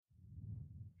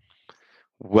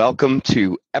Welcome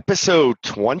to episode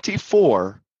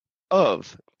 24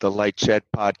 of the Lightshed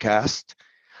Podcast.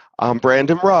 I'm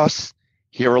Brandon Ross,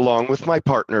 here along with my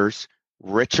partners,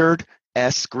 Richard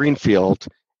S. Greenfield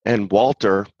and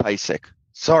Walter Pisick.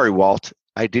 Sorry, Walt,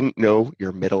 I didn't know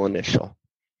your middle initial.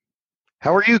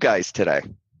 How are you guys today?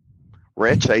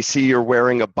 Rich, I see you're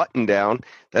wearing a button down.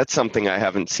 That's something I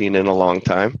haven't seen in a long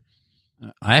time.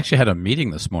 I actually had a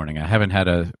meeting this morning. I haven't had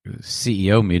a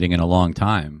CEO meeting in a long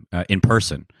time in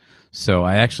person. So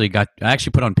I actually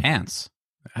put on pants.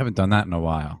 I haven't done that in a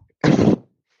while.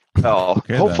 Well,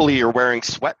 Okay, hopefully you're wearing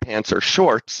sweatpants or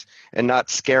shorts and not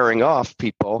scaring off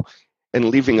people and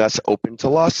leaving us open to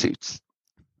lawsuits.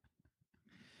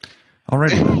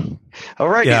 Alrighty.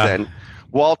 Alrighty Yeah. then.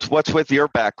 Walt, what's with your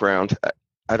background?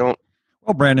 I don't.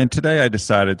 Well, Brandon, today I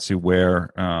decided to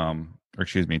wear,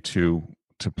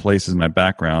 to place as my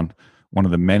background one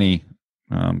of the many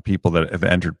people that have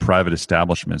entered private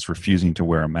establishments refusing to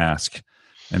wear a mask,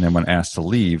 and then when asked to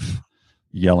leave,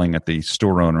 yelling at the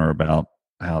store owner about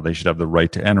how they should have the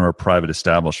right to enter a private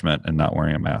establishment and not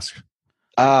wearing a mask.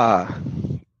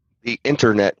 The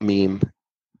internet meme.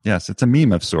 Yes, it's a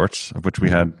meme of sorts, of which we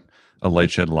had a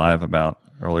Lightshed Live about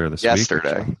earlier this week.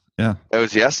 Yesterday. Yeah. That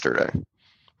was yesterday.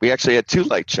 We actually had two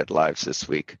Lightshed Lives this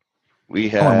week. We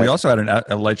had. And we also had a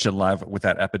Lightshed Live with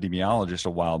that epidemiologist a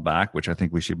while back, which I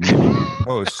think we should maybe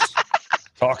post,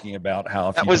 talking about how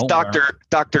if that you was don't wear-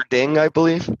 Dr. Ding, I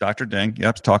believe. Dr. Ding,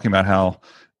 yep, talking about how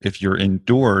if you're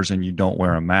indoors and you don't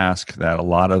wear a mask, that a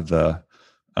lot of the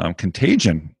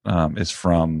contagion is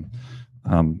from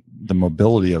the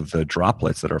mobility of the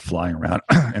droplets that are flying around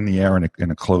in the air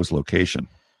in a closed location.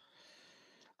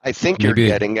 I think Maybe- you're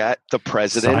getting at the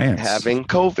president Science. having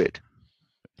COVID.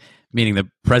 Meaning the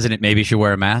president maybe should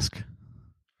wear a mask?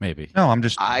 Maybe. No, I'm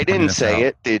just. I pointing didn't this say out.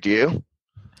 it, did you?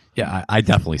 Yeah, I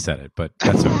definitely said it, but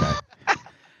that's okay.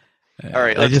 All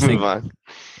right, I let's just move think- on.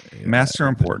 Masks are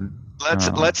important.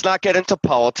 Let's not get into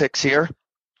politics here.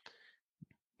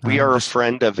 We are a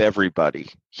friend of everybody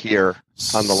here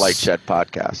on the Lightshed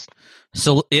Podcast.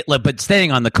 So, but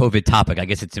staying on the COVID topic, I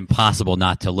guess it's impossible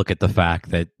not to look at the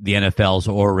fact that the NFL's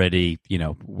already,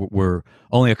 we're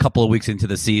only a couple of weeks into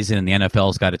the season, and the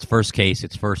NFL's got its first case,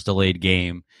 its first delayed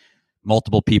game,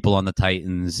 multiple people on the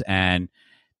Titans. And,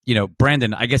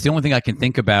 Brandon, I guess the only thing I can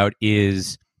think about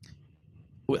is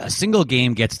a single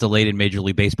game gets delayed in Major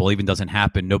League Baseball, even doesn't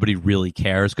happen. Nobody really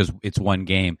cares because it's one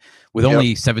game. With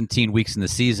only 17 weeks in the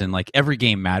season, like every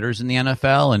game matters in the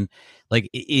NFL. And like,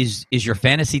 is your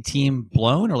fantasy team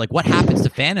blown, or like what happens to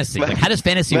fantasy? Like, how does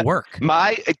fantasy work?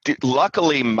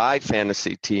 Luckily, my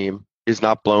fantasy team is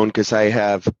not blown because I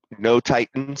have no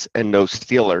Titans and no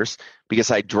Steelers because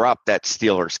I dropped that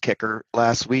Steelers kicker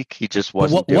last week. He just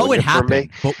wasn't doing what would it for happen? me.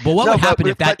 But what No, would happen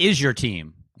but- if that but- is your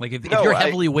team? Like if No, you're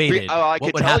heavily weighted, I what can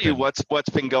would tell happen? you what's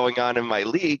been going on in my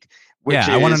league. Which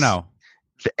Yeah, I want to is know.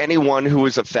 anyone who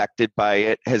is affected by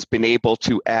it has been able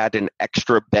to add an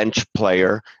extra bench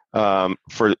player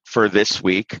for this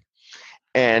week,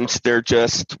 and they're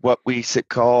just what we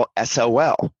call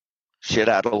SOL, shit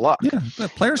out of luck. Yeah, the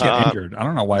players get injured. I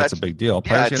don't know why it's a big deal.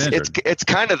 Players get injured. It's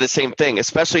kind of the same thing,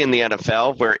 especially in the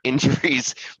NFL, where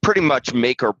injuries pretty much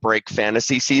make or break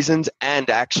fantasy seasons and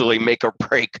actually make or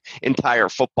break entire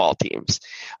football teams.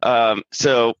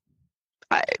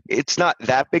 It's not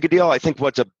that big a deal. I think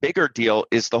what's a bigger deal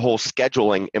is the whole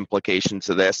scheduling implications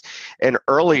of this. And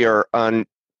earlier on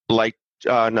the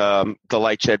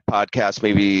Lightshed Podcast,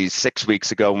 maybe 6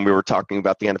 weeks ago, when we were talking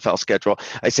about the NFL schedule,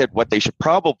 I said what they should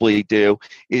probably do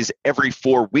is every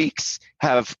 4 weeks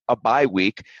have a bye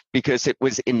week, because it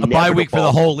was inevitable. A bye week for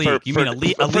the whole league. You mean a for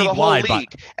the whole league-wide bye?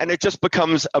 league, and it just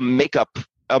becomes a makeup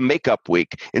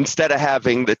week instead of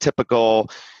having the typical,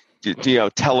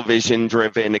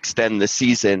 television-driven extend the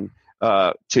season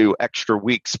to extra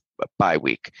weeks bye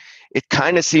week. It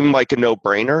kind of seemed like a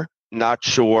no-brainer. Not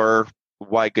sure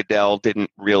why Goodell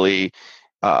didn't really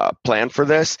plan for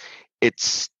this.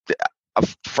 It's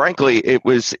frankly, it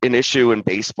was an issue in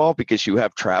baseball because you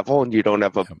have travel and you don't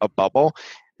have a bubble.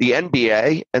 The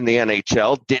NBA and the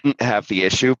NHL didn't have the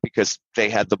issue because they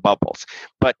had the bubbles.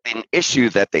 But an issue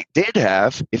that they did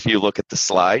have, if you look at the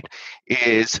slide,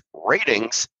 is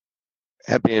ratings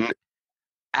have been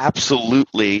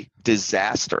absolutely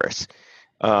disastrous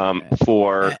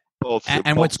for both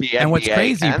the what's crazy,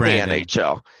 and Brandon, the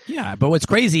NHL. Yeah, but what's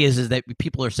crazy is that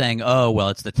people are saying, "Oh, well,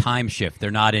 it's the time shift. They're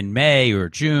not in May or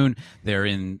June; they're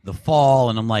in the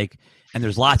fall." And I'm like, and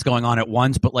there's lots going on at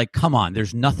once. But like, come on,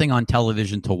 there's nothing on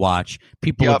television to watch.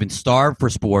 People have been starved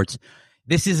for sports.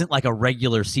 This isn't like a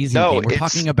regular season game.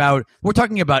 We're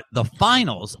talking about the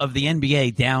finals of the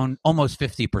NBA down almost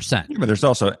 50%. But there's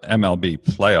also MLB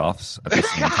playoffs at the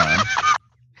same time.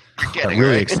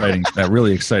 You're kidding, that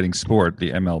really exciting sport,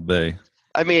 the MLB.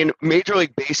 I mean, Major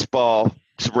League Baseball's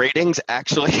ratings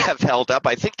actually have held up.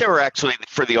 I think they were actually,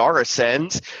 for the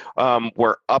RSNs,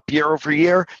 were up year over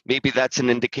year. Maybe that's an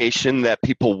indication that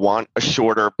people want a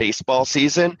shorter baseball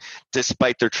season,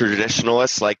 despite their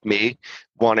traditionalists like me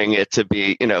wanting it to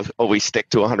be, always stick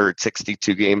to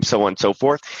 162 games, so on and so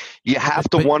forth. You have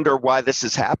to wonder why this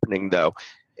is happening, though.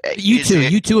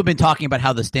 You two have been talking about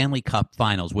how the Stanley Cup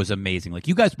Finals was amazing. Like,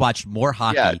 you guys watched more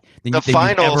hockey than you've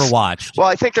ever watched. Well,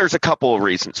 I think there's a couple of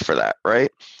reasons for that,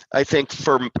 right? I think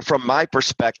from my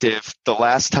perspective, the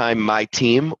last time my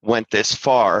team went this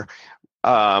far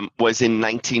was in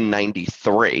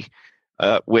 1993,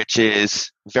 which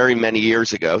is very many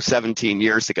years ago, 17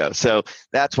 years ago. So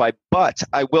that's why. But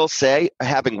I will say,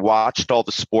 having watched all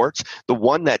the sports, the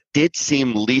one that did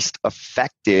seem least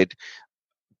affected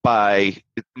by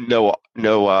no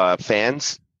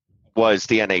fans was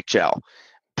the NHL,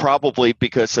 probably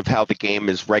because of how the game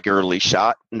is regularly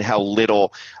shot and how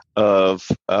little of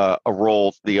a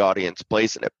role the audience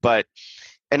plays in it. But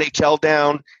NHL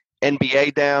down,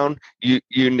 NBA down,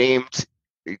 you named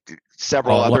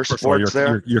several other sports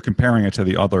there. You're comparing it to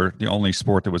the only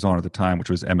sport that was on at the time, which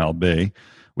was MLB,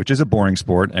 which is a boring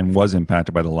sport and was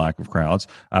impacted by the lack of crowds.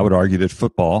 I would argue that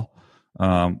football,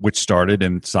 which started,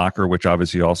 in soccer, which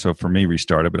obviously also for me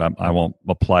restarted, but I won't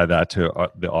apply that to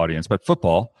the audience. But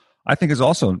football, I think, is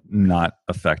also not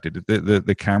affected.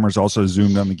 The cameras also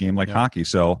zoomed on the game like hockey.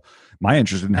 So my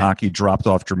interest in hockey dropped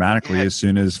off dramatically as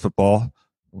soon as football,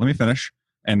 let me finish,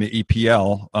 and the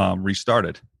EPL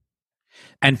restarted.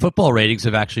 And football ratings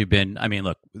have actually been, I mean,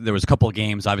 look, there was a couple of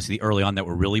games, obviously, early on that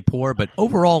were really poor, but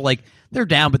overall, like, they're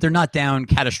down, but they're not down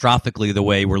catastrophically the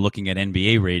way we're looking at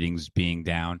NBA ratings being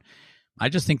down. I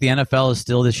just think the NFL is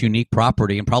still this unique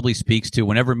property, and probably speaks to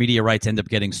whenever media rights end up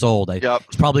getting sold.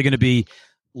 It's probably going to be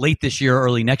late this year,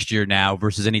 early next year now,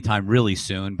 versus any time really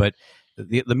soon. But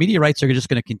the media rights are just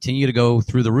going to continue to go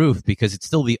through the roof because it's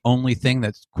still the only thing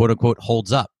that, quote unquote,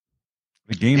 holds up.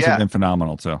 The games have been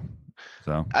phenomenal too.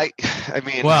 So I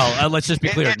mean, well, let's just be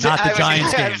clear, not the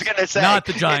Giants games. I was going to say, not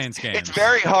the Giants games. It's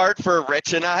very hard for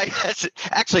Rich and I,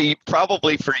 actually,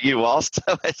 probably for you also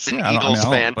as an Eagles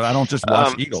fan. But I don't just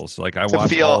watch Eagles. Like, I watch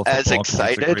feel all as football.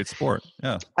 excited. It's a great sport.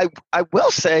 Yeah. I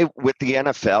will say with the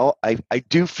NFL, I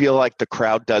do feel like the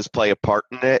crowd does play a part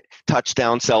in it.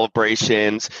 Touchdown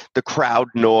celebrations, the crowd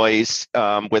noise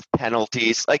with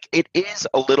penalties, like, it is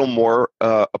a little more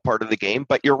a part of the game.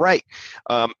 But you're right.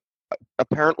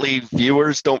 Apparently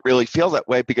viewers don't really feel that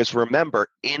way because, remember,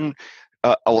 in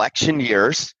election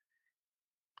years,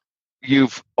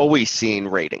 you've always seen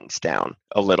ratings down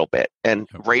a little bit, and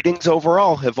ratings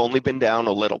overall have only been down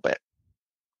a little bit.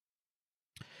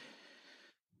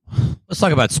 Let's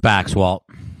talk about SPACs, Walt.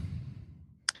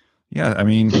 Yeah, I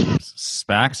mean,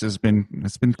 SPACs has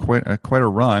been quite a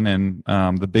run, and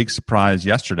the big surprise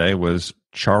yesterday was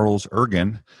Charles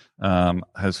Ergen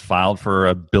has filed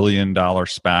for $1 billion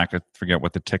SPAC. I forget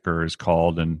what the ticker is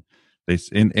called, and they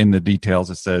in the details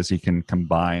it says he can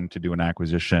combine to do an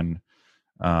acquisition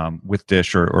with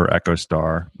Dish or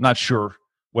EchoStar. I'm not sure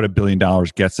what $1 billion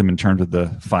gets them in terms of the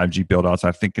 5G build-outs.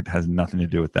 I think it has nothing to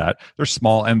do with that. There's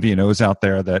small MVNOs out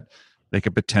there that they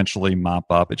could potentially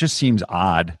mop up. It just seems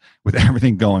odd with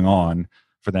everything going on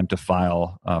for them to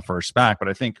file for a SPAC. But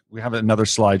I think we have another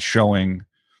slide showing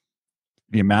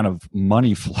the amount of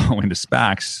money flow into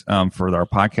SPACs for our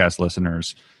podcast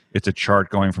listeners. It's a chart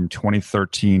going from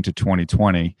 2013 to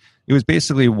 2020. It was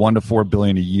basically $1 to $4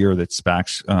 billion a year that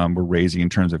SPACs were raising in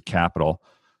terms of capital.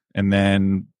 And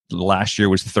then last year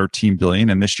was $13 billion,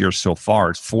 and this year so far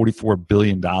it's $44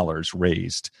 billion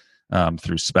raised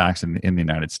through SPACs in the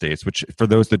United States, which, for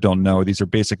those that don't know, these are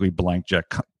basically blank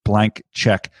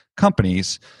check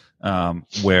companies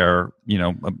where, you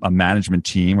know, a management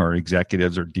team or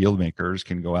executives or deal makers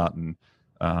can go out and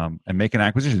make an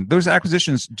acquisition. Those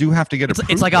acquisitions do have to get approved.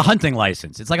 It's like a hunting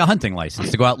license. It's like a hunting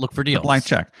license to go out and look for deals. A blank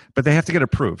check, but they have to get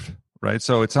approved, right?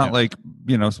 So it's not like,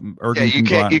 you know,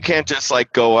 you can't just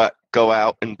like go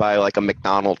out and buy like a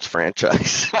McDonald's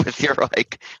franchise with your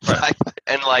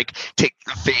and like take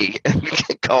the fee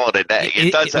and call it a day.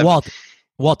 It does have.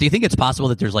 Walt, do you think it's possible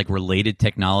that there's like related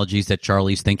technologies that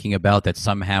Charlie's thinking about that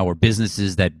somehow, or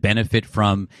businesses that benefit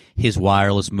from his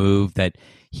wireless move that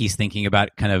he's thinking about,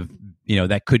 kind of, you know,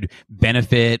 that could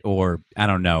benefit, or I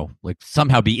don't know, like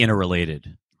somehow be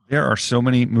interrelated? There are so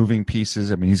many moving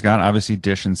pieces. I mean, he's got obviously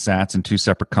Dish and Sats in two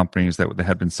separate companies that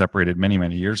had been separated many,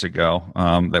 many years ago.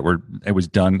 It was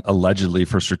done allegedly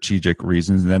for strategic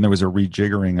reasons. And then there was a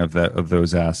rejiggering of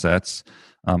those assets.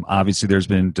 Obviously, there's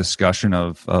been discussion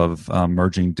of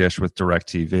merging Dish with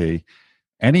DirecTV,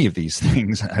 any of these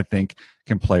things, I think,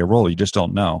 can play a role. You just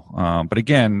don't know. But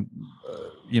again,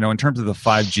 in terms of the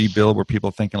 5G bill, where people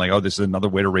are thinking like, oh, this is another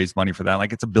way to raise money for that,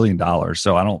 like it's $1 billion.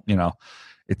 So I don't,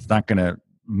 it's not going to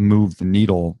move the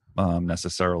needle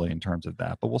necessarily in terms of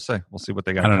that. But we'll see. We'll see what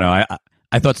they got. I don't know.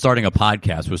 I thought starting a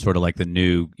podcast was sort of like the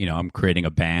new, I'm creating a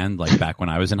band like back when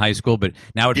I was in high school, but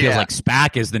now it feels like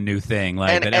SPAC is the new thing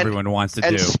that everyone wants to do.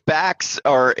 And SPACs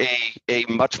are a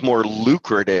much more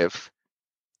lucrative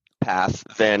path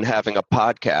than having a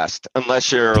podcast,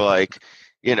 unless you're like,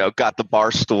 got the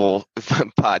Barstool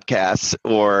podcasts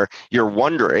or you're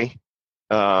Wondery.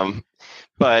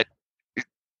 But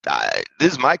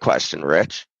this is my question,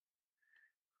 Rich.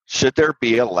 Should there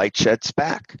be a Lightshed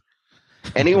SPAC?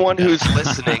 Anyone who's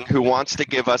listening who wants to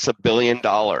give us $1 billion,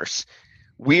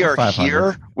 we are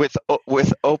here with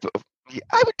open.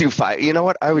 I would do five. You know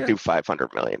what? I would do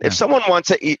 500 million. If someone wants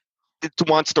to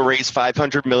raise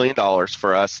 $500 million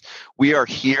for us, we are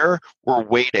here. We're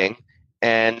waiting,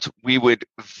 and we would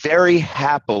very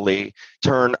happily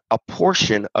turn a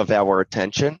portion of our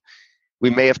attention. We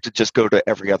may have to just go to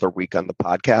every other week on the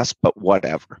podcast, but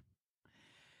whatever.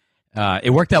 It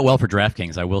worked out well for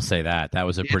DraftKings. I will say that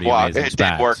was a pretty amazing SPAC. It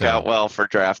did work out well for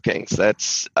DraftKings.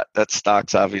 That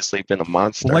stock's obviously been a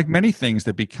monster. Well, like many things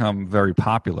that become very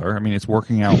popular, I mean, it's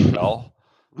working out well.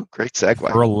 Ooh, great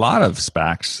segue. For a lot of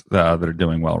SPACs that are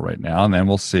doing well right now, and then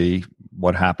we'll see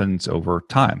what happens over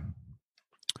time.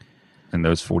 And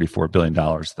those $44 billion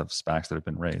of SPACs that have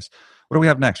been raised. What do we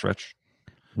have next, Rich?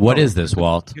 What is this,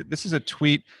 Walt? This is a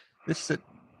tweet. This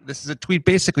is a tweet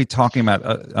basically talking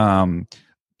about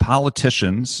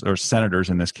politicians or senators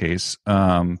in this case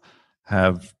are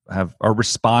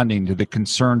responding to the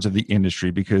concerns of the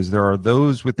industry, because there are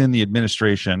those within the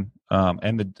administration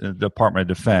and the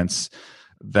Department of Defense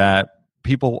that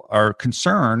people are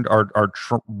concerned are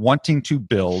wanting to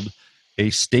build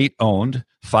a state-owned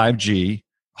 5G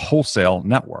wholesale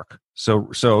network. So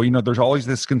there's always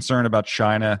this concern about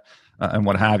China and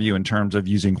what have you in terms of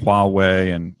using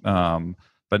Huawei and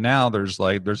but now there's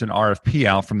an RFP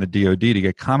out from the DoD to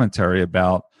get commentary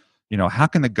about, how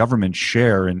can the government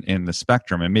share in the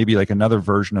spectrum, and maybe like another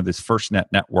version of this FirstNet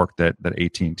network that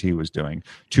AT&T was doing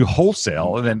to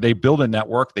wholesale. And then they build a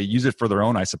network, they use it for their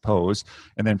own, I suppose,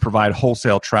 and then provide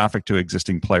wholesale traffic to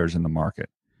existing players in the market.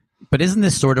 But isn't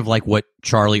this sort of like what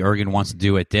Charlie Ergen wants to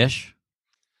do at Dish?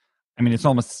 I mean, it's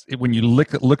almost, when you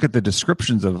look at the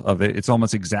descriptions of it, it's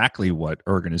almost exactly what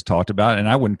Ergen has talked about. And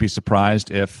I wouldn't be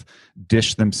surprised if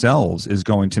Dish themselves is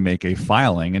going to make a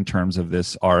filing in terms of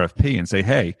this RFP and say,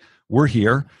 hey, we're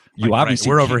here.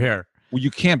 We're over here. Well,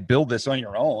 you can't build this on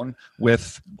your own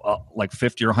with like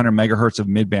 50 or 100 megahertz of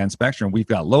mid-band spectrum. We've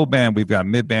got low band, we've got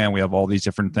mid-band, we have all these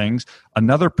different things.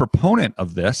 Another proponent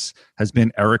of this has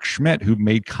been Eric Schmidt, who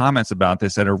made comments about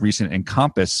this at a recent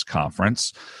Encompass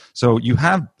conference. So you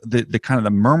have the kind of the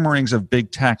murmurings of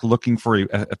big tech looking for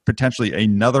potentially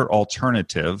another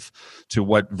alternative to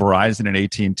what Verizon and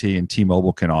AT&T and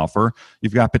T-Mobile can offer.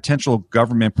 You've got potential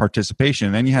government participation.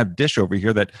 And then you have Dish over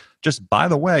here that just, by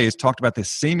the way, has talked about the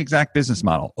same exact business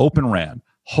model: Open RAN,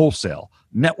 wholesale,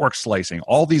 network slicing,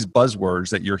 all these buzzwords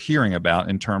that you're hearing about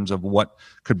in terms of what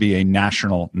could be a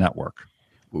national network.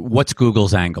 What's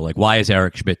Google's angle? Like, why is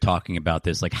Eric Schmidt talking about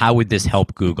this? Like, how would this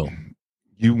help Google?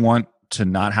 You want to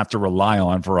not have to rely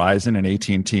on Verizon and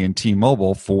AT&T and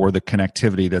T-Mobile for the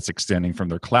connectivity that's extending from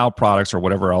their cloud products or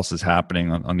whatever else is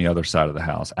happening on the other side of the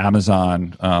house.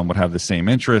 Amazon would have the same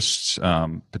interests,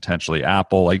 potentially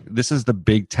Apple. Like, this is the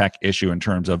big tech issue in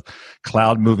terms of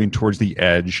cloud moving towards the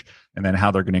edge, and then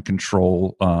how they're going to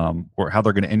control or how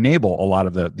they're going to enable a lot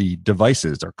of the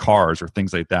devices or cars or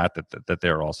things like that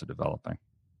they're also developing.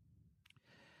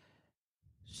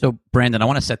 So, Brandon, I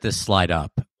want to set this slide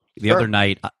up. The other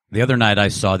night, I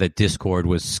saw that Discord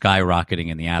was skyrocketing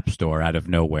in the App Store out of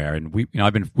nowhere, and we've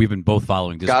been both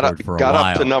following Discord for a while.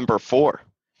 Got up to number 4.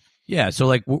 Yeah, so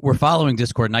like we're following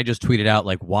Discord, and I just tweeted out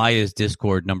like, why is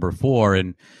Discord number 4?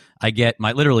 And I get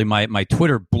my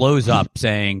Twitter blows up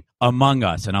saying Among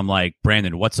Us, and I'm like,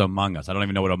 Brandon, what's Among Us? I don't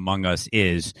even know what Among Us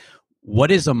is.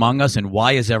 What is Among Us, and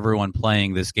why is everyone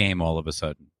playing this game all of a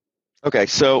sudden? Okay,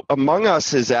 so Among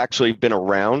Us has actually been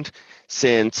around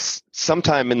since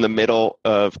sometime in the middle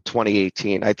of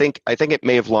 2018. I think it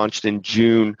may have launched in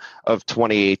June of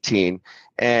 2018,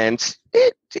 and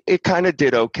it kind of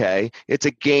did okay. It's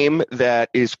a game that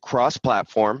is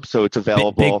cross-platform, so it's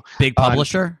available. Big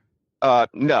publisher?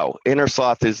 No,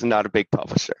 Innersloth is not a big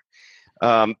publisher,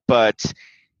 but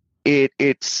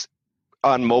it's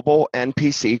on mobile and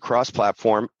PC,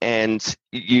 cross-platform, and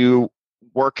you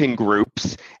work in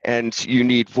groups, and you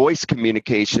need voice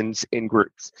communications in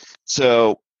groups.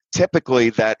 So typically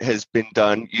that has been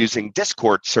done using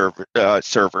Discord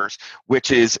servers,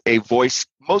 which is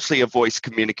mostly a voice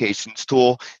communications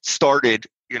tool, started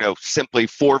simply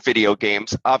for video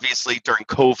games. Obviously, during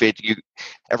COVID,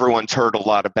 everyone's heard a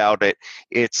lot about it.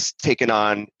 It's taken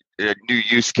on new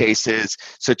use cases,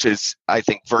 such as, I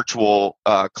think, virtual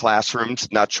classrooms.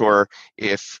 Not sure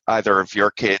if either of your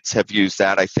kids have used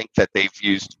that. I think that they've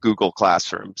used Google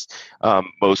Classrooms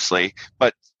mostly,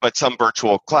 but some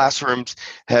virtual classrooms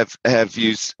have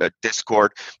used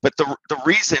Discord. But the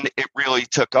reason it really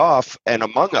took off, and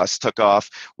Among Us took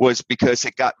off, was because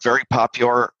it got very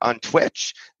popular on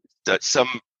Twitch.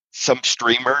 Some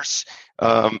streamers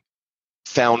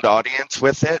found audience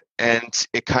with it, and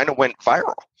it kind of went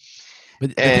viral.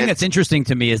 But the thing that's interesting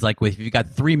to me is, like, if you've got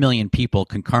 3 million people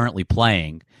concurrently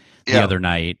playing the other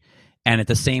night, and at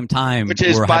the same time, which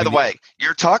is, by the way,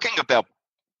 you're talking about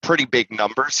pretty big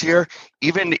numbers here.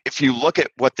 Even if you look at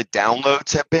what the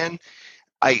downloads have been,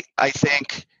 I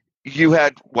think you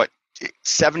had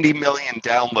 70 million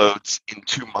downloads in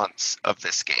 2 months of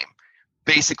this game,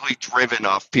 basically driven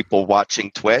off people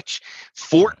watching Twitch.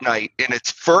 Fortnite, in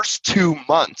its first 2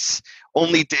 months,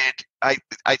 only did I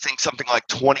think something like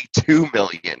 22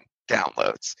 million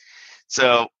downloads.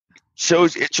 So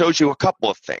it shows you a couple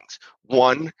of things.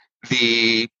 One,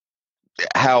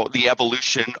 how the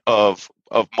evolution of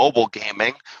mobile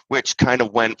gaming, which kind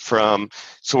of went from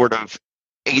sort of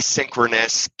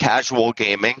asynchronous casual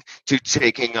gaming to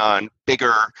taking on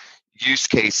bigger use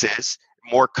cases,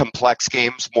 more complex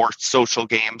games, more social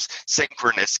games,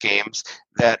 synchronous games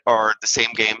that are the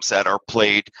same games that are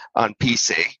played on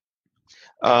PC.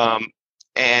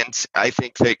 And I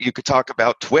think that you could talk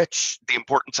about Twitch, the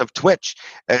importance of Twitch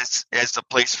as a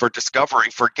place for discovery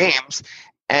for games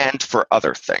and for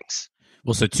other things.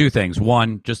 Well, so 2 things.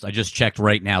 One, I just checked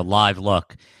right now, live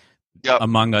look. Yep.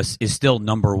 Among Us is still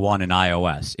number 1 in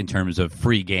iOS in terms of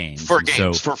free games. For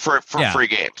games, for free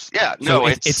games. Yeah, no, so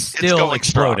it's still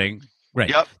exploding. Strong.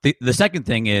 Right. Yep. The second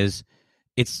thing is,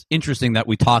 it's interesting that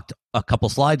we talked a couple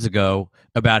slides ago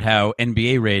about how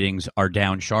NBA ratings are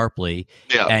down sharply,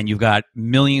 and you've got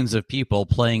millions of people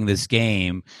playing this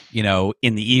game,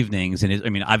 in the evenings,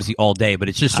 and obviously all day, but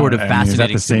it's just sort of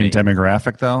fascinating. Is that the same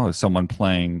demographic though, as someone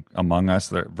playing Among Us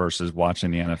versus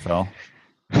watching the NFL?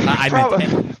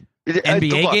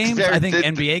 NBA games? I think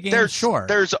NBA games, sure.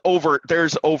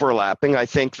 There's overlapping. I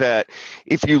think that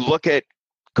if you look at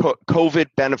COVID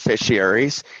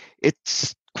beneficiaries,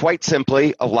 it's quite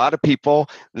simply a lot of people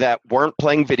that weren't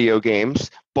playing video games,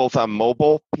 both on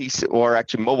mobile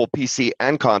PC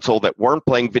and console, that weren't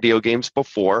playing video games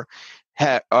before,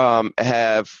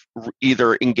 have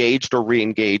either engaged or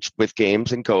re-engaged with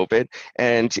games in COVID.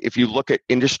 And if you look at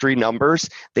industry numbers,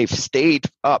 they've stayed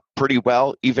up pretty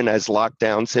well, even as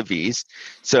lockdowns have eased.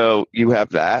 So you have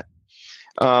that.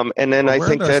 And then I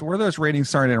think where those ratings,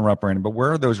 sorry to interrupt, Brandon, but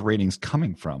where are those ratings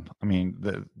coming from? I mean,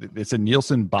 it's a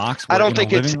Nielsen box. I don't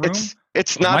think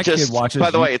it's not just, by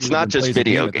the way, it's not just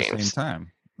video games. At the same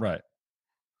time. Right.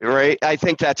 Right. I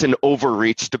think that's an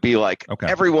overreach to be like,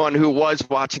 everyone who was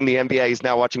watching the NBA is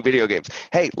now watching video games.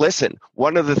 Hey, listen,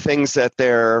 one of the things that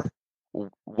they're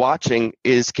watching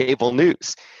is cable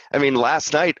news. I mean,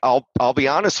 last night, I'll be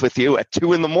honest with you, at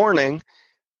 2 a.m,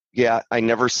 yeah, I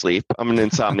never sleep. I'm an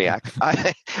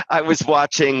insomniac. I was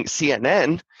watching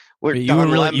CNN where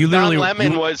Don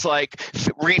Lemon was like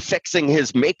refixing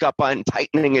his makeup and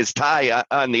tightening his tie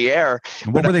on the air.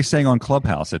 And what were they saying on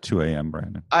Clubhouse at 2 a.m.,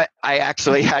 Brandon? I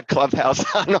actually had Clubhouse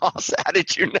on also. How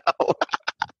did you know?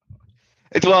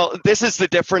 Well, this is the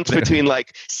difference between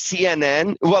like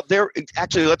CNN. Well,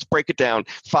 let's break it down.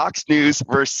 Fox News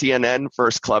versus CNN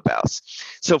versus Clubhouse.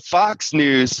 So Fox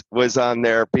News was on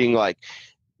there being like,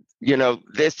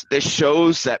 this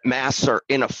shows that masks are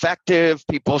ineffective.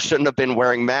 People shouldn't have been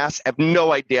wearing masks. I have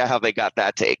no idea how they got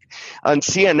that take. On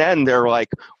CNN, they're like,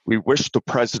 we wish the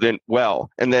president well.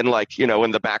 And then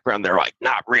in the background, they're like,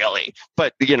 not really.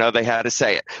 But, they had to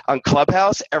say it. On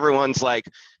Clubhouse, everyone's like,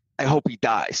 I hope he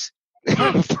dies.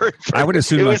 I would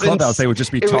assume on Clubhouse they would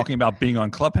just be talking about being on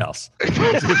Clubhouse, which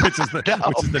is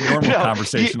the normal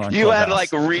conversation on Clubhouse.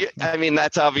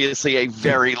 That's obviously a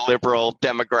very liberal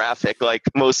demographic, like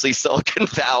mostly Silicon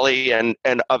Valley and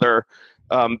other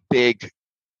big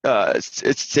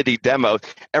city demos.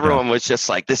 Everyone was just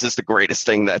like, this is the greatest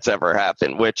thing that's ever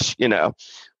happened, which,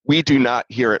 we do not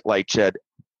here at Lightshed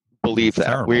believe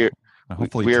that.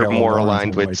 We're more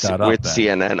aligned with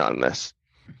CNN on this.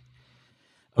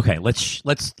 Okay, let's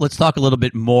talk a little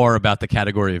bit more about the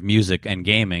category of music and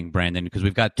gaming, Brandon, because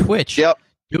we've got Twitch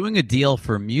doing a deal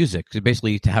for music, so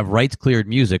basically to have rights cleared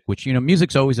music, which,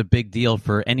 music's always a big deal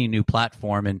for any new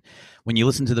platform. And when you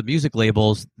listen to the music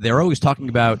labels, they're always talking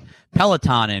about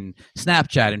Peloton and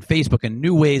Snapchat and Facebook and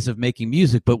new ways of making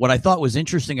music. But what I thought was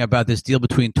interesting about this deal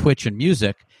between Twitch and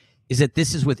music is that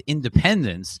this is with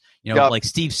independents. Like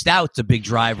Steve Stout's a big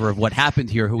driver of what happened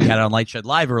here, who we had on Light Shed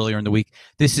Live earlier in the week.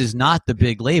 This is not the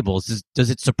big labels. Does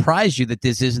it surprise you that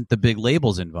this isn't the big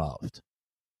labels involved?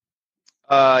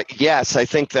 Yes, I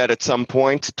think that at some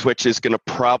point Twitch is going to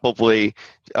probably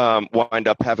wind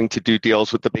up having to do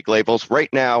deals with the big labels. Right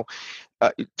now,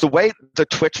 the way the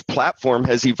Twitch platform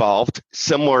has evolved,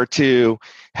 similar to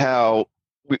how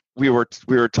we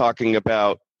were talking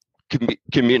about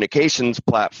communications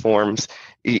platforms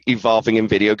evolving in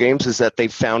video games, is that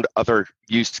they've found other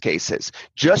use cases.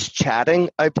 Just chatting,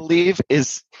 I believe,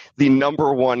 is the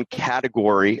number one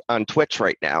category on Twitch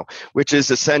right now, which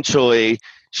is essentially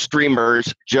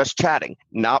streamers just chatting,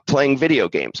 not playing video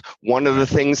games. One of the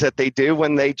things that they do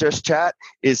when they just chat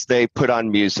is they put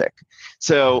on music.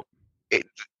 So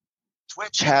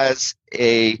Twitch has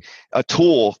a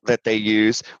tool that they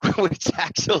use, which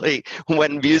actually,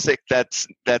 when music that's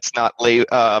not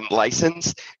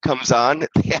licensed comes on,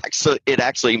 it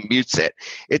actually mutes it.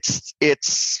 It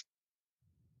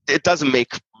doesn't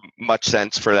make much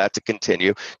sense for that to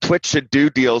continue. Twitch should do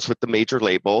deals with the major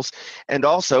labels, and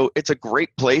also it's a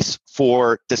great place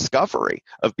for discovery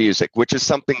of music, which is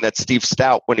something that Steve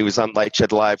Stout, when he was on Light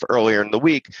Shed Live earlier in the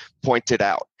week, pointed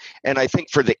out. And I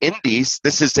think for the indies,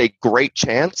 this is a great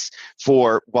chance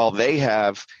for, while they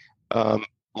have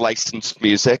licensed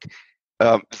music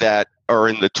that are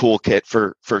in the toolkit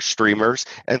for streamers,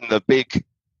 and the big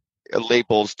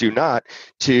labels do not,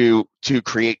 to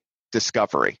create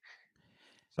discovery.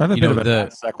 I have a bit of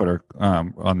a sequitur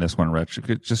on this one, Rich.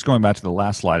 Just going back to the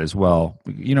last slide as well.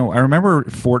 I remember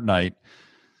Fortnite,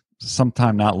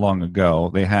 sometime not long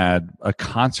ago, they had a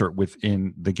concert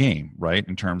within the game, right?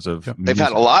 In terms of they've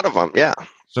had a lot of them, yeah.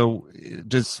 So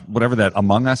just whatever that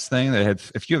Among Us thing, they had,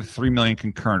 if you have 3 million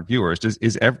concurrent viewers, does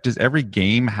every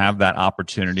game have that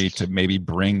opportunity to maybe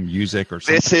bring music or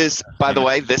something? This is, by the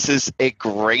way, this is a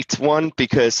great one,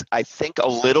 because I think a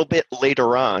little bit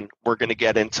later on we're going to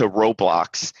get into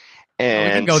Roblox.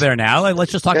 And we can go there now.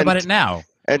 Let's just talk about it now.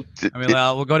 And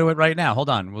we'll go to it right now. Hold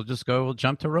on. We'll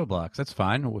jump to Roblox. That's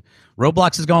fine.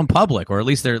 Roblox is going public, or at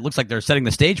least it looks like they're setting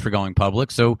the stage for going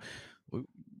public. So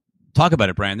talk about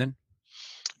it, Brandon.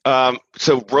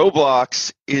 So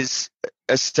Roblox is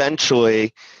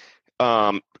essentially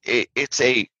it's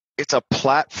a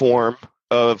platform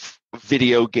of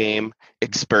video game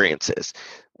experiences.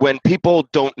 When people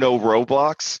don't know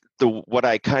Roblox, what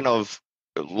I kind of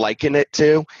liken it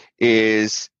to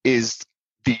is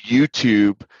the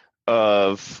YouTube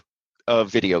of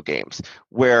video games,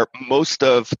 where most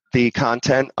of the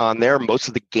content on there, most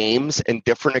of the games and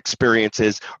different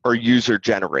experiences are user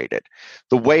generated.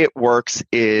 The way it works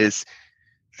is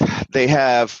they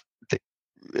have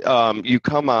you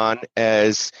come on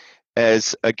as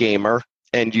a gamer,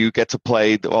 and you get to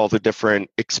play all the different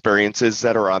experiences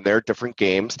that are on there, different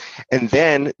games. And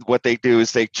then what they do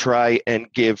is they try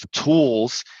and give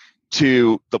tools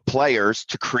to the players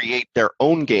to create their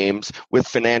own games with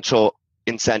financial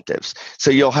incentives.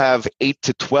 So you'll have 8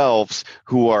 to 12s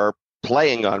who are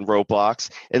playing on Roblox,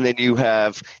 and then you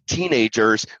have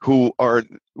teenagers who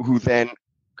then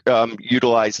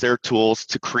utilize their tools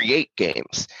to create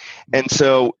games. And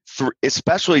so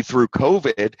especially through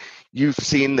COVID, you've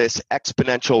seen this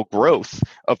exponential growth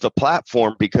of the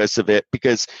platform because of it,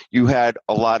 because you had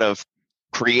a lot of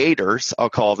creators, I'll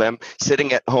call them,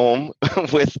 sitting at home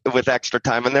with extra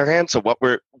time on their hands. So what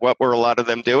were a lot of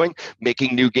them doing?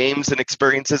 Making new games and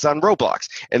experiences on Roblox.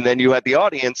 And then you had the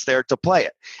audience there to play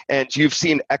it. And you've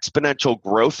seen exponential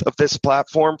growth of this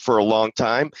platform for a long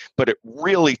time, but it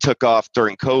really took off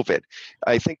during COVID.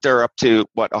 I think they're up to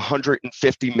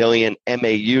 150 million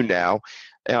MAU now,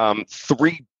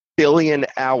 3 billion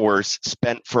hours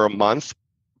spent per month,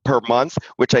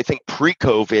 which I think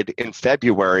pre-COVID in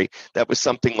February, that was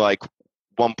something like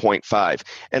 1.5.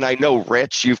 And I know,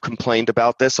 Rich, you've complained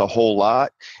about this a whole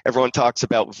lot. Everyone talks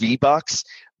about V-Bucks,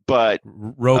 but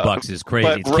Robux is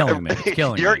crazy. It's killing me. It's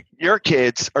killing me. Your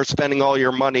kids are spending all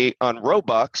your money on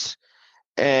Robux,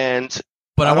 and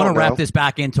but I want to wrap this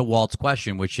back into Walt's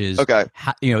question, which is, okay,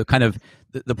 kind of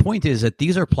the point is that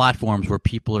these are platforms where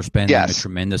people are spending Yes. a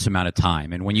tremendous amount of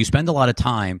time. And when you spend a lot of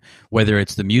time, whether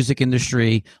it's the music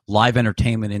industry, live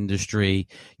entertainment industry,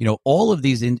 all of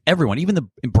these, everyone, even the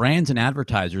brands and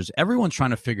advertisers, everyone's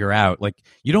trying to figure out, like,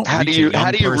 you don't how reach do you a young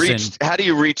how do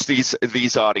you reach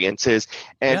these audiences,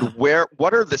 and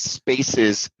what are the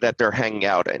spaces that they're hanging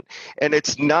out in? And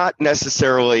it's not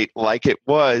necessarily like it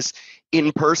was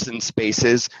in-person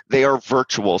spaces. They are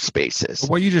virtual spaces.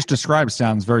 What you just described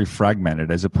sounds very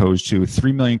fragmented, as opposed to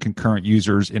 3 million concurrent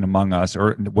users in Among Us,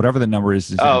 or whatever the number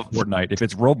is in Fortnite. If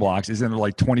it's Roblox, isn't there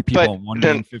like 20 people in one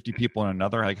game, 50 people in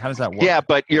another? Like, how does that work? Yeah,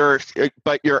 but you're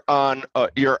on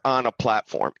a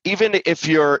platform. Even if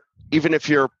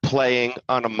you're playing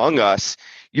on Among Us,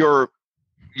 your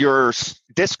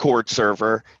Discord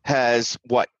server has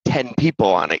 10 people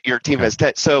on it. Your team has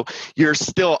 10. So you're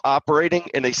still operating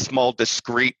in a small,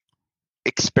 discrete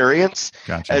experience.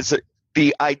 Gotcha.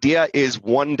 The idea is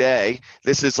one day,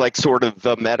 this is like sort of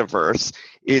the metaverse,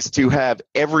 is to have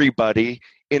everybody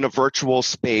in a virtual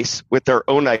space with their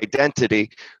own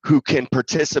identity who can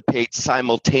participate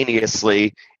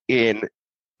simultaneously in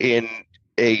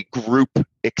a group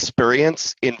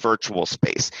experience in virtual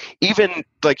space. Even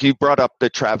like you brought up the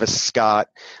Travis Scott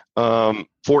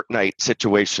Fortnite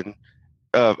situation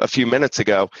a few minutes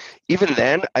ago. Even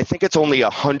then, I think it's only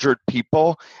 100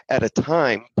 people at a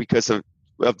time because of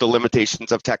the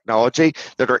limitations of technology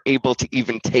that are able to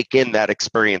even take in that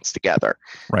experience together.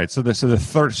 Right. So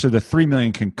the 3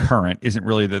 million concurrent isn't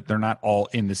really that they're not all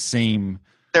in the same.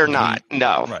 They're not.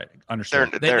 No. Right.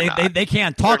 Understand. They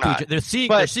can't talk to each other. They're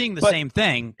seeing the same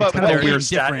thing. It's kind of a weird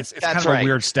stat. Different. It's kind of a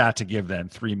weird stat to give then.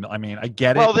 3 million. I mean, I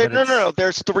get it. Well, no.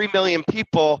 There's 3 million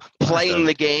people playing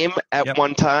the game at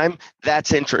one time.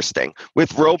 That's interesting.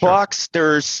 With Roblox,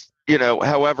 there's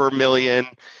however million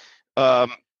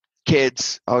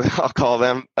kids, I'll call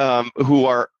them, who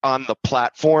are on the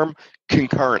platform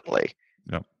concurrently.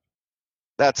 Yep.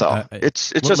 That's all.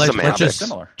 It's just semantics.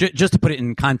 Similar. Just to put it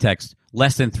in context,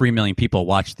 less than 3 million people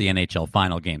watched the NHL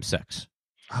Final Game 6.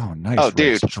 Oh, nice. Oh,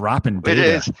 dude. Dropping data. It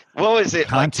is. What was it?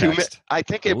 Context. Like 2 minutes? I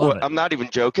think it was. I'm not even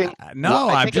joking. No,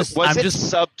 I'm just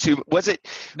sub 2. Was it?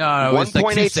 No, it was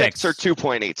 1.86 or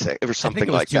 2.86 or something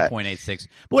like that. 2.86.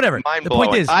 But whatever. Mind the blowing.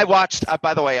 point is, I watched.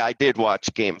 By the way, I did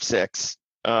watch Game 6.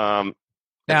 Now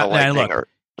look,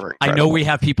 I know we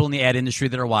have people in the ad industry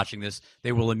that are watching this.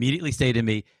 They will immediately say to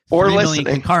me, 3 million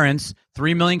concurrents.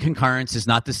 3 million concurrents is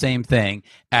not the same thing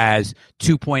as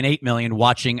 2.8 million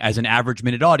watching as an average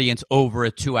minute audience over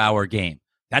a 2-hour game.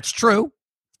 That's true,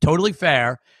 totally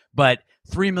fair. But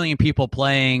 3 million people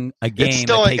playing a game,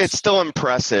 it's still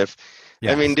impressive.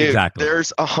 Yes, I mean, dude, exactly.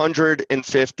 There's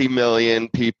 150 million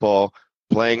people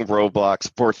playing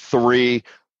Roblox for 3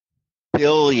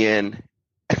 billion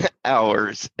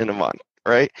hours in a month.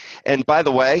 Right. And by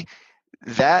the way,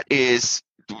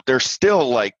 they're still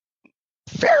like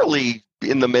fairly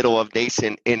in the middle of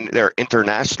nascent in their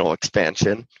international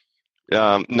expansion.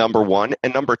 Number one.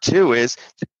 And number two is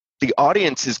the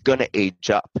audience is going to age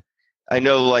up. I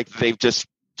know like they've just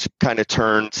kind of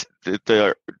turned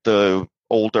the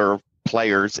older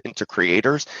players into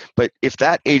creators, but if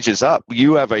that ages up,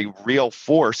 you have a real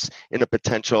force in a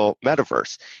potential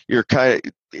metaverse.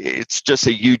 It's just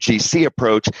a UGC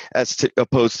approach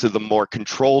opposed to the more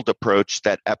controlled approach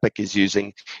that Epic is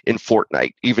using in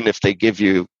Fortnite, even if they give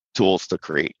you tools to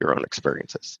create your own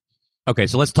experiences. Okay,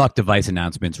 so let's talk device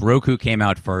announcements. Roku came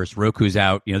out first. Roku's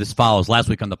out. This follows last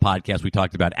week on the podcast. We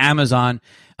talked about Amazon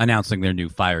announcing their new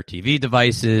Fire TV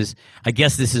devices. I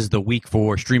guess this is the week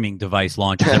for streaming device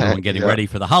launches, everyone getting ready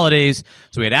for the holidays.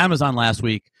 So we had Amazon last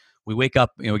week. We wake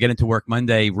up, we get into work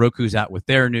Monday. Roku's out with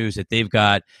their news that they've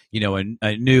got,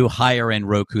 a new higher end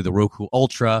Roku, the Roku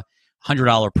Ultra,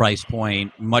 $100 price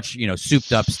point, much,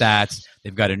 souped up stats.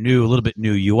 They've got a little bit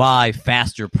new UI,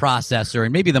 faster processor,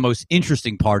 and maybe the most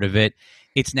interesting part of it,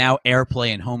 it's now AirPlay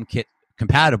and HomeKit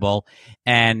compatible.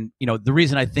 And, the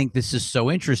reason I think this is so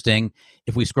interesting,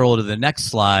 if we scroll to the next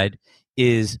slide,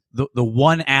 is the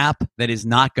one app that is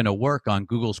not going to work on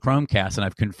Google's Chromecast, and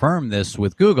I've confirmed this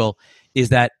with Google, is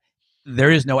that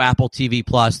there is no Apple TV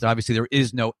Plus. Obviously, there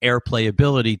is no AirPlay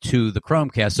ability to the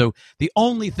Chromecast. So the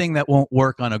only thing that won't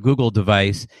work on a Google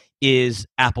device is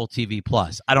Apple TV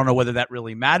Plus. I don't know whether that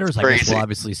really matters. I guess we'll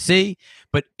obviously see.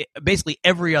 But basically,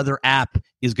 every other app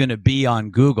is going to be on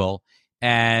Google.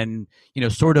 And,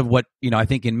 sort of what, I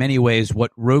think in many ways what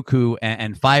Roku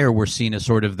and Fire were seen as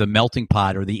sort of the melting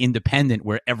pot or the independent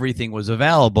where everything was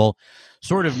available.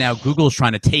 Sort of now Google's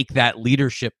trying to take that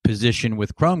leadership position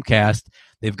with Chromecast.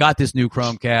 They've got this new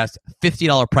Chromecast.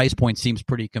 $50 price point seems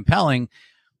pretty compelling.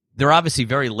 They're obviously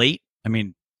very late. I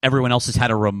mean, everyone else has had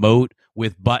a remote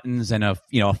with buttons and a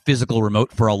physical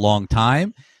remote for a long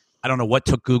time. I don't know what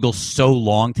took Google so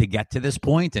long to get to this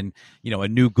point, and a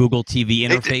new Google TV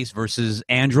interface versus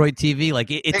Android TV. Like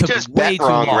it took just way too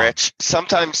wrong, long. Rich.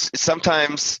 Sometimes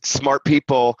smart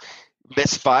people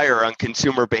misfire on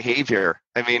consumer behavior.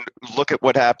 I mean, look at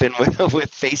what happened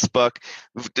with Facebook.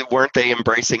 Weren't they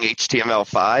embracing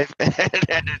HTML5?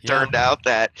 And it turned out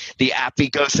that the app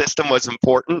ecosystem was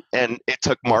important, and it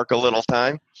took Mark a little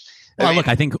time. Well, look,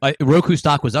 I think Roku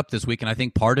stock was up this week, and I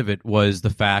think part of it was the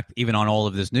fact, even on all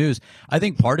of this news, I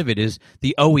think part of it is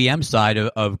the OEM side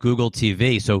of Google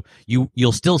TV. So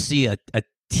you'll still see a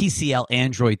TCL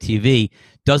Android TV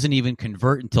doesn't even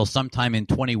convert until sometime in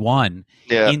 21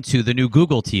 into the new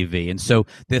Google TV. And so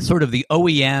the sort of the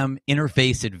OEM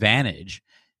interface advantage,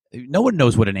 no one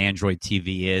knows what an Android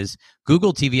TV is.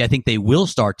 Google TV, I think they will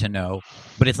start to know,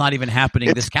 but it's not even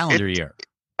happening this calendar year.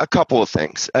 A couple of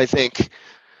things. I think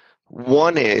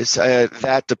one is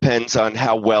that depends on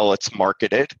how well it's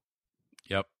marketed.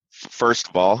 Yep. First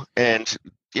of all, and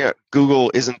Google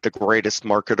isn't the greatest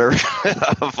marketer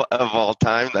of all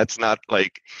time. That's not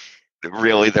like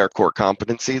really their core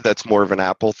competency. That's more of an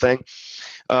Apple thing.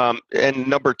 And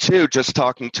number two, just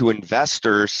talking to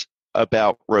investors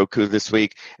about Roku this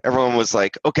week, everyone was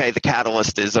like, okay, the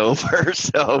catalyst is over.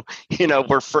 So,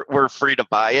 we're free to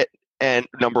buy it. And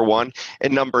number one,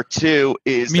 and number two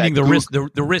is meaning the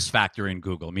risk factor in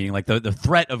Google, meaning like the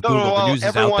threat of Google. The news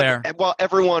is out there. Well,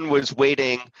 everyone was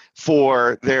waiting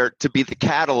for there to be the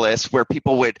catalyst where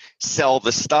people would sell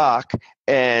the stock,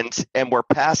 and we're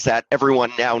past that.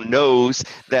 Everyone now knows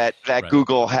that right.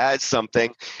 Google has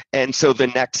something, and so the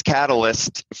next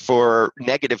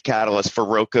negative catalyst for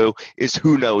Roku is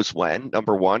who knows when.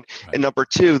 Number one, right. And number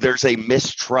two, there's a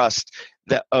mistrust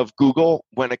of Google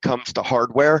when it comes to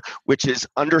hardware, which is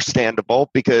understandable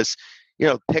because,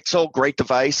 Pixel, great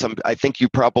device. I think you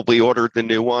probably ordered the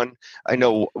new one. I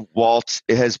know Walt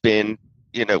has been,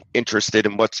 interested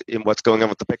in what's going on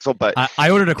with the Pixel, but I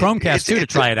ordered a Chromecast too to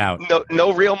try it out.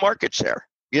 No real market share,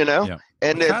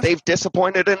 and they've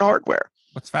disappointed in hardware.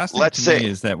 What's fascinating to me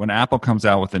is that when Apple comes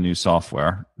out with a new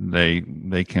software, they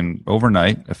can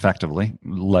overnight effectively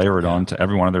layer it onto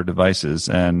every one of their devices.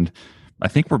 And I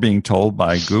think we're being told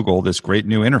by Google this great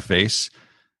new interface.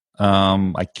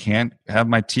 I can't have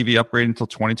my TV upgrade until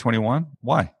 2021.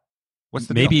 Why? What's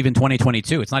the maybe deal? Even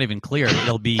 2022? It's not even clear.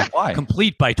 It'll be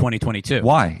complete by 2022.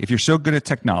 Why? If you're so good at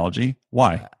technology,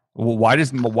 why? Well, why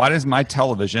does my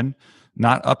television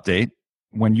not update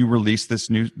when you release this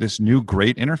new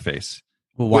great interface?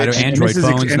 Well, why do Android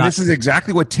phones not? This is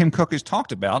exactly what Tim Cook has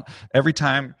talked about every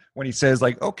time when he says,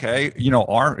 like, okay,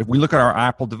 if we look at our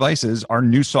Apple devices, our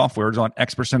new software is on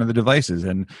X% of the devices,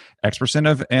 and X%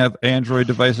 of Android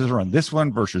devices are on this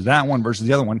one versus that one versus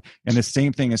the other one, and the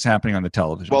same thing is happening on the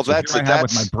television. Well, so that's here I have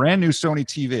with my brand new Sony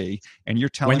TV, and you're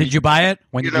telling me. When did you buy it?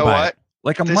 When did you buy it?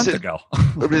 Like a month ago.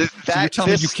 So you're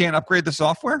telling me you can't upgrade the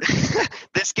software?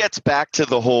 This gets back to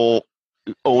the whole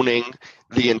owning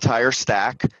the entire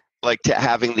stack. Like to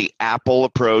having the Apple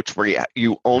approach where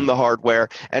you own the hardware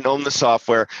and own the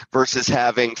software versus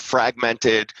having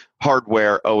fragmented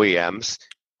hardware OEMs,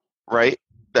 right?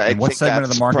 And what segment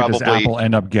of the market does Apple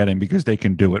end up getting because they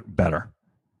can do it better?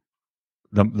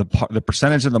 The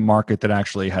percentage of the market that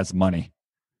actually has money.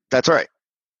 That's right.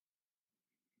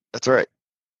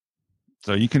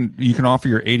 So you can offer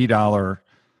your $80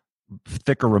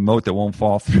 thicker remote that won't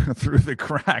fall through the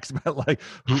cracks, but like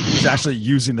who's actually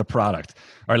using the product.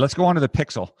 All right, let's go on to the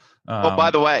Pixel. By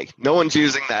the way, no one's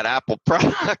using that Apple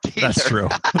product either. That's true.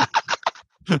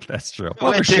 That's true.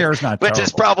 Well, their share is not terrible. Which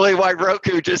is probably why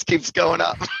Roku just keeps going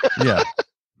up. Yeah.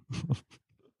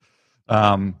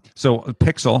 So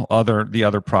Pixel, the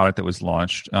other product that was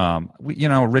launched,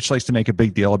 Rich likes to make a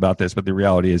big deal about this, but the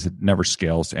reality is it never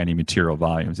scales to any material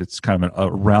volumes. It's kind of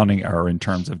a rounding error in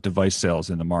terms of device sales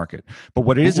in the market. But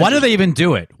what it is, why do they even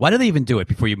do it? Why do they even do it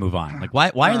before you move on? Like, why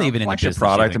are they even in the business?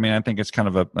 Product. I mean, I think it's kind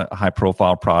of a high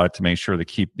profile product to make sure to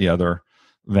keep the other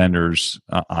vendors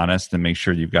honest and make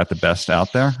sure you've got the best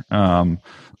out there.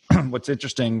 What's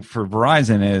interesting for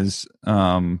Verizon is,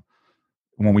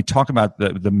 when we talk about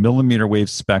the millimeter wave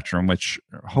spectrum, which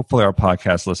hopefully our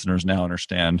podcast listeners now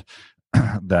understand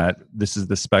that this is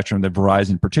the spectrum that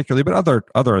Verizon particularly, but other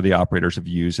of the operators have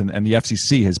used, and the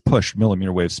FCC has pushed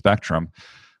millimeter wave spectrum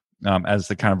as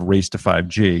the kind of race to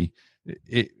 5G.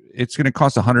 It's going to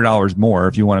cost $100 more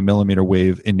if you want a millimeter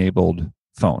wave enabled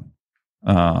phone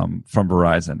from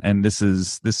Verizon, and this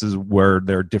is where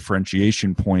their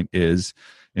differentiation point is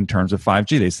in terms of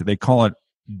 5G. They call it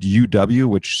UW,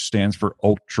 which stands for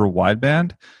ultra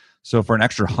wideband. So for an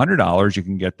extra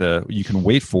 $100, you can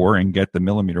wait for and get the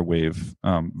millimeter wave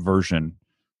version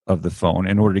of the phone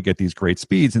in order to get these great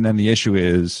speeds. And then the issue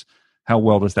is, how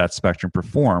well does that spectrum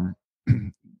perform?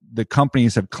 The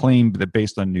companies have claimed that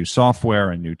based on new software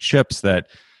and new chips that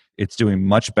it's doing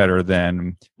much better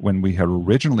than when we had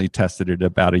originally tested it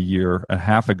about a year and a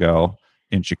half ago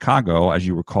in Chicago. As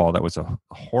you recall, that was a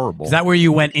horrible. Is that where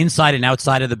you went inside and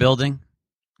outside of the building?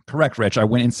 Correct, Rich. I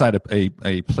went inside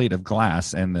a plate of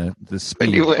glass, and the speed.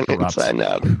 And you went inside and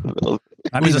out.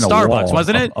 It was a Starbucks,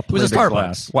 wasn't it? It was a Starbucks.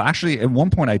 Glass. Well, actually, at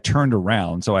one point I turned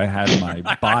around, so I had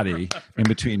my body in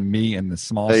between me and the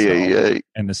small cell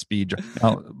and the speed.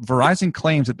 Now, Verizon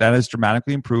claims that has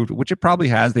dramatically improved, which it probably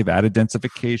has. They've added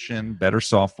densification, better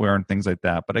software, and things like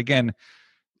that. But again,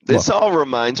 this all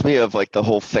reminds me of like the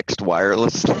whole fixed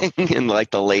wireless thing in like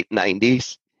the late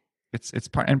 90s. It's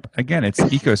part, and again, it's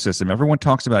ecosystem. Everyone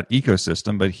talks about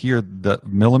ecosystem, but here the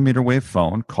millimeter wave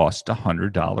phone costs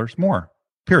 $100 more.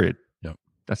 Period. Yep.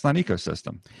 That's not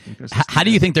ecosystem. How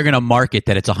do you think they're going to market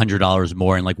that it's $100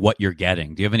 more and like what you're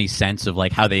getting? Do you have any sense of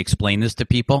like how they explain this to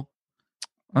people?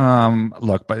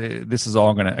 Look, but this is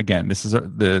all going to, again, this is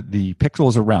the Pixel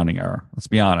is a rounding error. Let's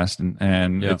be honest,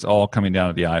 and it's all coming down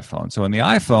to the iPhone. So in the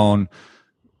iPhone,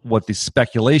 what the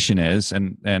speculation is,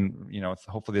 and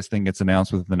hopefully this thing gets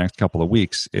announced within the next couple of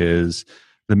weeks, is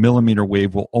the millimeter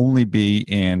wave will only be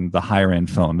in the higher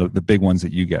end phone, the big ones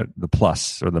that you get, the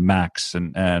Plus or the Max,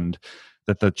 and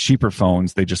that the cheaper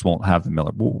phones, they just won't have the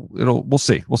millimeter. We'll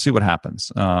see what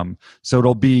happens. So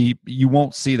it'll be, you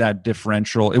won't see that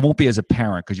differential. It won't be as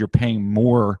apparent because you're paying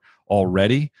more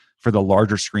already for the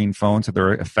larger screen phones, so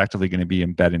they're effectively going to be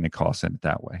embedding the cost in it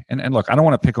that way. And look, I don't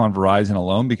want to pick on Verizon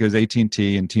alone because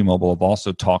AT&T and T-Mobile have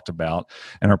also talked about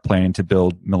and are planning to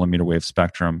build millimeter wave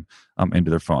spectrum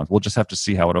into their phones. We'll just have to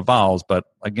see how it evolves. But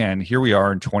again, here we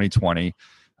are in 2020.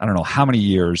 I don't know how many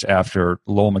years after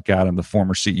Lowell McAdam, the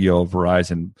former CEO of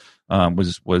Verizon,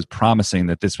 was promising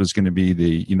that this was going to be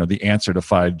the answer to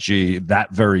 5G that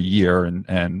very year,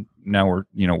 and now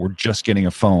we're just getting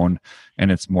a phone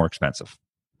and it's more expensive.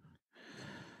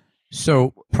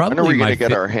 So probably when are we going to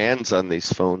get our hands on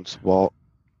these phones, Walt?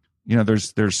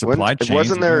 There's supply chains.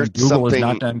 Wasn't there Google something... has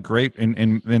not done great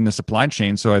in the supply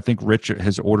chain. So I think Rich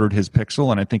has ordered his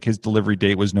Pixel, and I think his delivery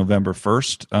date was November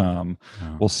 1st.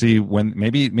 We'll see when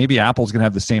maybe Apple's going to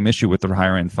have the same issue with their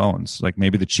higher end phones. Like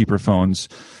maybe the cheaper phones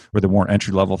or the more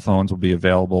entry level phones will be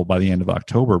available by the end of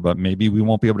October, but maybe we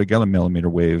won't be able to get a millimeter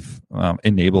wave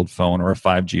enabled phone or a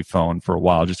 5G phone for a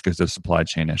while just because of supply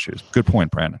chain issues. Good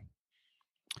point, Brandon.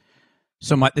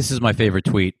 So this is my favorite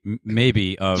tweet,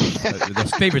 maybe of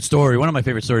the favorite story, one of my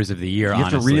favorite stories of the year. You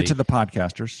have to read it to the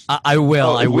podcasters. I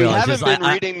will. We haven't been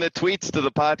reading the tweets to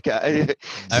the podcast.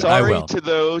 Sorry to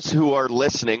those who are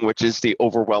listening, which is the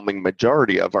overwhelming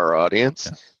majority of our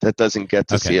audience that doesn't get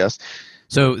to see us.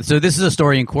 So this is a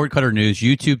story in Cord Cutter News.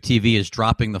 YouTube TV is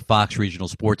dropping the Fox regional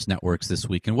sports networks this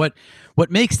week. And what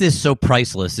makes this so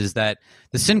priceless is that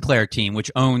the Sinclair team, which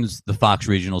owns the Fox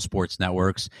regional sports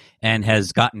networks and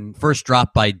has gotten first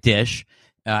dropped by Dish,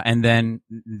 and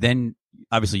then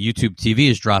obviously YouTube TV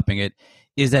is dropping it,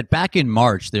 is that back in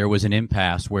March there was an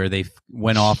impasse where they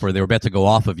went off, or they were about to go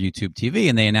off of YouTube TV,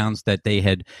 and they announced that they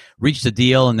had reached a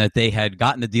deal and that they had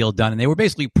gotten the deal done, and they were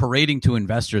basically parading to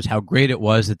investors how great it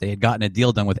was that they had gotten a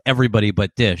deal done with everybody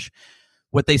but Dish.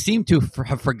 What they seem to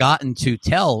have forgotten to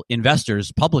tell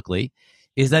investors publicly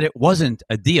is that it wasn't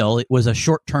a deal. It was a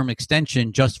short-term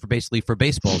extension just for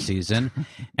baseball season,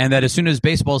 and that as soon as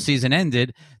baseball season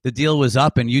ended, the deal was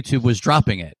up and YouTube was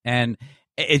dropping it. And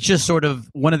it's just sort of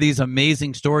one of these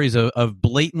amazing stories of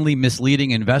blatantly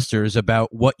misleading investors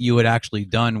about what you had actually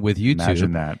done with YouTube.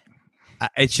 Imagine that.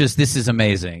 It's just, this is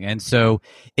amazing. And so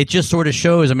it just sort of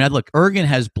shows, look, Ergen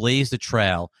has blazed a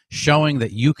trail showing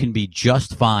that you can be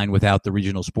just fine without the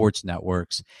regional sports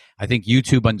networks. I think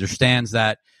YouTube understands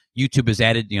that. YouTube has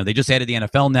added, they just added the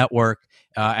NFL network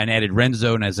and added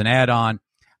RedZone as an add-on.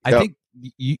 I think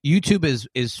YouTube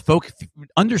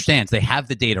understands they have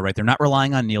the data, right? They're not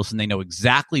relying on Nielsen. They know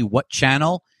exactly what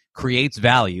channel creates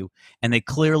value, and they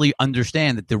clearly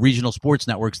understand that the regional sports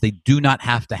networks they do not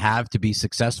have to be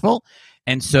successful.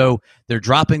 And so they're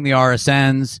dropping the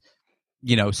RSNs.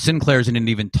 Sinclair's in an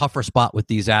even tougher spot with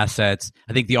these assets.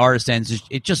 I think the RSNs,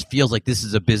 it just feels like this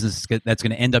is a business that's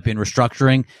going to end up in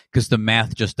restructuring because the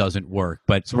math just doesn't work.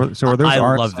 But so are those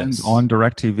RSNs on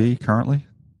DirecTV currently?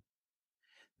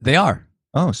 They are.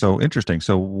 Oh, so interesting.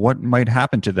 So what might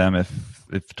happen to them if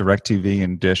DirecTV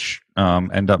and Dish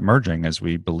end up merging, as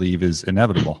we believe is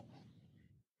inevitable?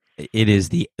 It is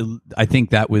I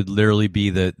think that would literally be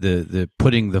the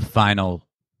putting the final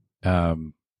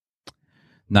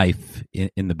knife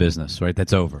in the business, right?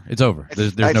 That's over. It's over.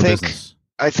 There's no business.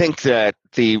 I think that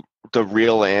the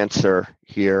real answer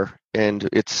here and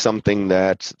it's something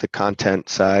that the content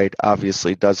side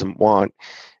obviously doesn't want,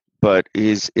 but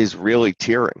is really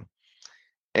tiering.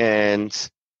 And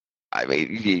I mean,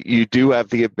 you do have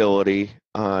the ability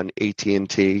on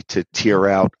AT&T to tier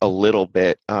out a little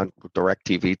bit, on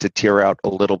DirecTV to tier out a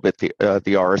little bit the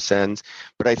RSNs.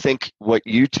 But I think what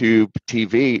YouTube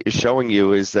TV is showing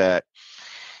you is that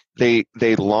they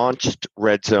launched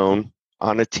Red Zone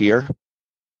on a tier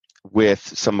with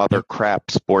some other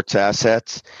crap sports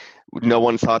assets. No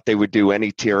one thought they would do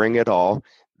any tiering at all.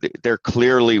 They're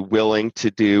clearly willing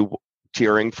to do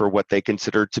tiering for what they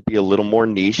consider to be a little more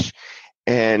niche.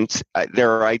 And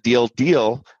their ideal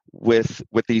deal with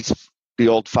the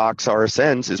old Fox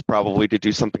RSNs is probably to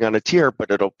do something on a tier,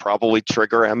 but it'll probably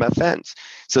trigger MFNs.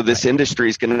 So this industry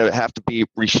is going to have to be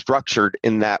restructured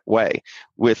in that way,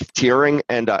 with tiering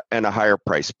and a higher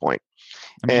price point.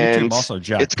 I mean, and YouTube also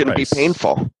jacked it's going to be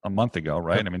painful. A month ago,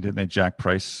 right? I mean, didn't they jack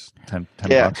price $10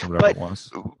 bucks or whatever it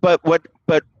was?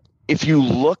 But if you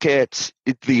look at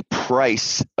the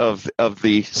price of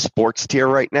the sports tier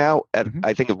right now, at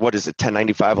I think what is it,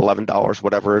 $10.95, $11,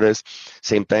 whatever it is,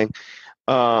 same thing.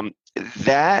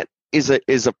 That is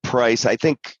a price. I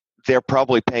think they're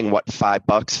probably paying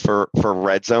 $5 for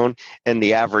Red Zone, and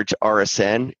the average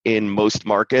RSN in most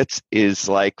markets is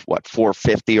like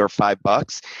 $4.50 or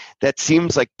 $5. That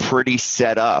seems like pretty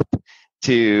set up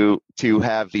to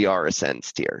have the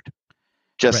RSNs tiered.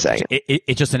 Just saying.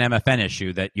 It's just an MFN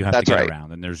issue that you have to get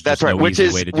around, and there's just no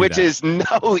easy way to do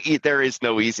that. There is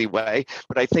no easy way.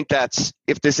 But I think that's,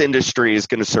 if this industry is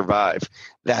going to survive,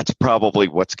 that's probably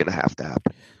what's going to have to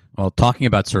happen. Well, talking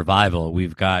about survival,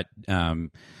 we've got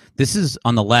this is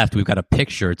on the left. We've got a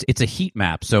picture. It's a heat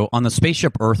map. So on the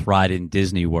Spaceship Earth ride in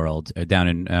Disney World down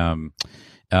in,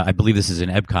 I believe this is in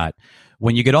Epcot.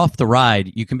 When you get off the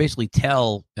ride, you can basically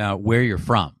tell where you're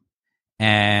from.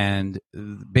 And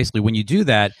basically, when you do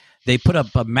that, they put up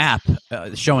a map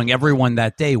showing everyone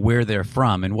that day where they're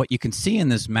from. And what you can see in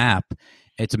this map,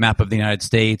 it's a map of the United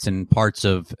States and parts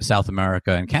of South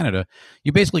America and Canada.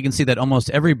 You basically can see that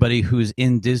almost everybody who's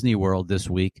in Disney World this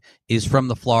week is from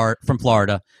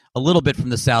Florida, a little bit from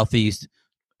the Southeast,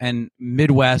 and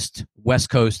Midwest,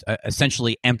 West Coast,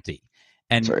 essentially empty.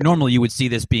 And normally you would see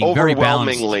this being very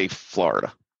balanced. Overwhelmingly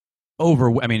Florida.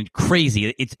 Crazy.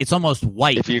 It's almost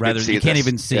white. You can't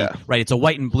even see. Yeah. Right. It's a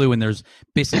white and blue, and there's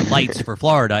basically lights for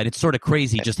Florida. And it's sort of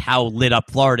crazy just how lit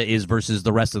up Florida is versus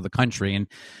the rest of the country. And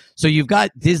so you've got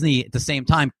Disney at the same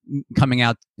time coming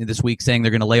out this week saying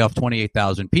they're going to lay off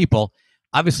 28,000 people.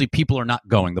 Obviously, people are not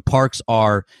going. The parks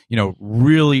are,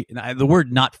 really, the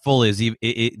word not full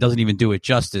it doesn't even do it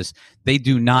justice. They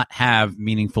do not have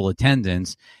meaningful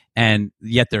attendance. And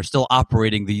yet they're still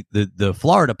operating the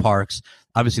Florida parks.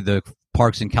 Obviously, the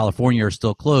parks in California are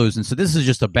still closed. And so this is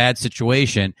just a bad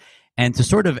situation. And to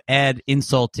sort of add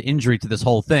insult to injury to this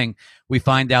whole thing, we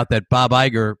find out that Bob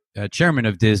Iger, chairman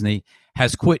of Disney,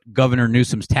 has quit Governor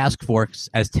Newsom's task force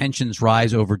as tensions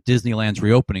rise over Disneyland's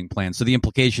reopening plan. So the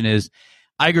implication is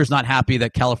Iger's not happy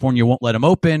that California won't let him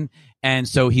open, and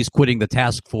so he's quitting the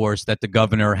task force that the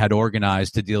governor had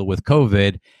organized to deal with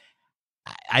COVID.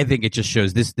 I think it just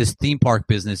shows this theme park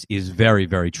business is very,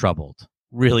 very troubled,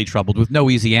 really troubled, with no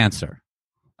easy answer.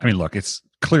 I mean, look, it's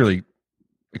clearly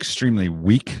extremely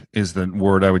weak is the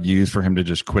word I would use for him to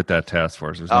just quit that task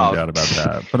force. There's no doubt about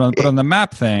that. But on the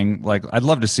map thing, like, I'd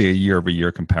love to see a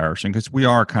year-over-year comparison, because we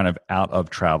are kind of out of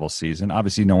travel season.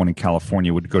 Obviously, no one in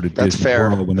California would go to Disney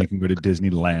World when they can go to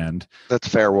Disneyland. That's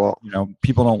fair, Walt.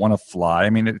 People don't want to fly. I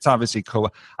mean, it's obviously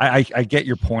I get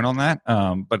your point on that,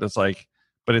 but it's like,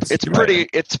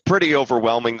 it's pretty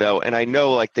overwhelming though, and I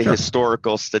know like the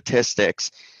historical statistics.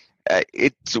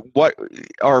 It's what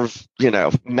are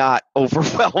not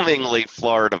overwhelmingly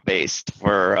Florida based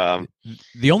for.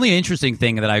 The only interesting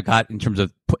thing that I got in terms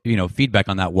of feedback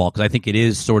on that wall, because I think it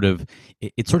is sort of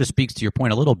speaks to your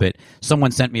point a little bit.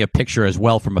 Someone sent me a picture as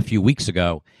well from a few weeks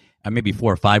ago, maybe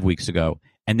 4 or 5 weeks ago.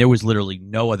 And there was literally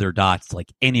no other dots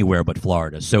like anywhere but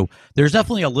Florida. So there's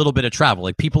definitely a little bit of travel.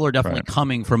 Like, people are definitely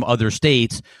coming from other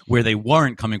states where they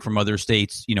weren't coming from other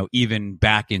states, even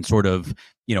back in sort of,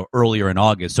 earlier in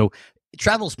August. So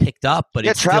travel's picked up, but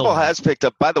travel has picked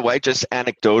up. By the way, just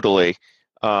anecdotally,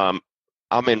 I'm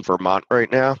in Vermont right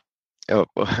now,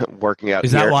 working out.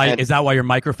 Is that why? Is that why your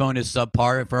microphone is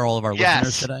subpar for all of our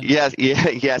listeners today?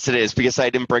 Yes, it is, because I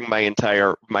didn't bring my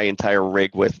entire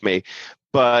rig with me,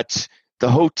 but the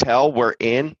hotel we're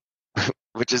in,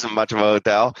 which isn't much of a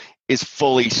hotel, is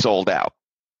fully sold out.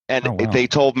 And they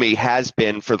told me has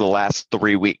been for the last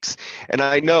 3 weeks. And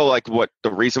I know like what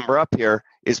the reason we're up here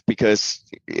is because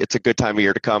it's a good time of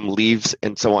year to come, leaves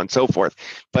and so on and so forth.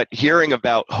 But hearing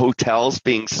about hotels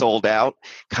being sold out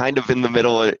kind of in the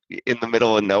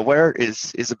middle of nowhere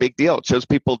is a big deal. It shows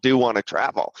people do want to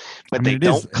travel, but they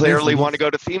don't clearly want to go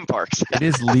to theme parks. It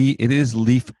is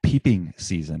leaf peeping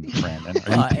season, Brandon.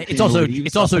 It's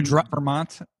also dry.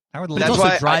 Vermont. How would It's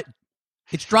also dry.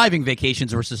 It's driving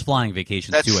vacations versus flying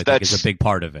vacations too. I think is a big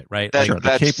part of it, right? I was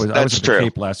at the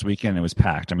Cape last weekend. It was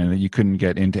packed. I mean, you couldn't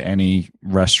get into any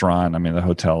restaurant. I mean, the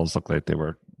hotels looked like they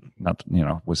were not,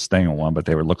 was staying in one, but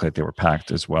they looked like they were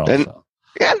packed as well. And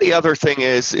the other thing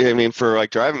is, I mean, for like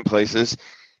driving places,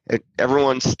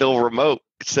 everyone's still remote,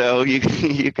 so you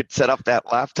could set up that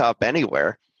laptop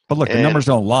anywhere. But look, the numbers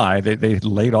don't lie. They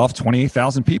laid off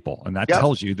 28,000 people, and that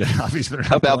tells you that obviously they're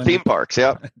not about theme parks.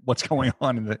 Yeah, what's going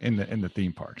on in the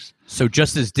theme parks? So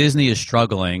just as Disney is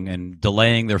struggling and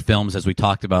delaying their films, as we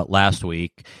talked about last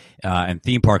week, and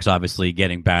theme parks obviously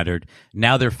getting battered,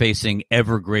 now they're facing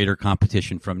ever greater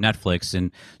competition from Netflix.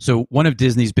 And so one of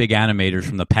Disney's big animators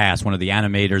from the past, one of the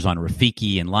animators on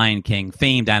Rafiki and Lion King,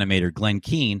 famed animator Glenn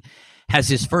Keane, has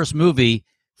his first movie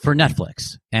for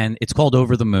Netflix, and it's called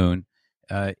Over the Moon.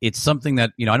 It's something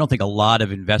that, I don't think a lot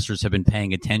of investors have been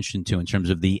paying attention to in terms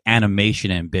of the animation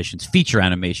ambitions, feature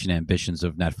animation ambitions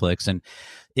of Netflix. And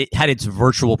it had its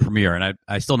virtual premiere, and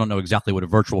I still don't know exactly what a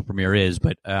virtual premiere is,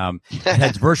 but it had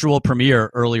its virtual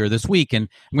premiere earlier this week. And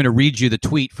I'm going to read you the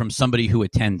tweet from somebody who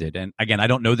attended. And again, I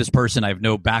don't know this person. I have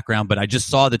no background, but I just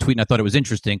saw the tweet and I thought it was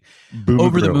interesting.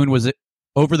 Over the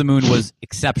Moon was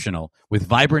exceptional, with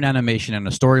vibrant animation and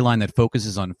a storyline that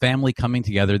focuses on family coming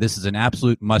together. This is an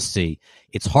absolute must-see.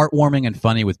 It's heartwarming and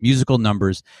funny with musical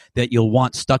numbers that you'll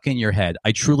want stuck in your head.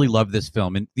 I truly love this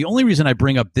film. And the only reason I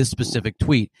bring up this specific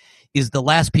tweet is the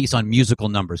last piece on musical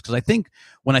numbers, because I think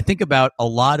when I think about a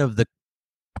lot of the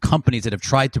companies that have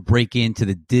tried to break into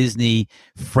the Disney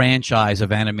franchise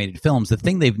of animated films, the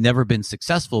thing they've never been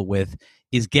successful with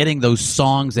is getting those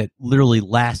songs that literally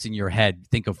last in your head.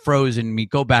 Think of Frozen. We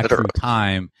go back through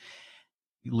time.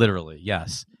 Literally,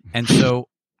 yes. And so,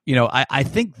 I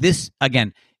think this,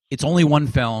 again, it's only one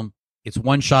film. It's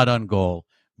one shot on goal.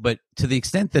 But to the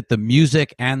extent that the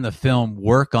music and the film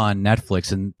work on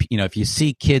Netflix, and if you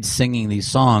see kids singing these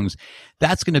songs,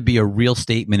 that's going to be a real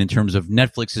statement in terms of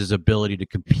Netflix's ability to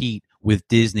compete with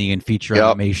Disney and feature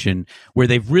animation, where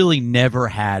they've really never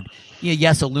had.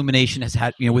 Yes, Illumination has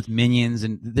had, with Minions,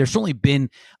 and there's certainly been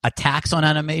attacks on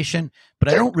animation, but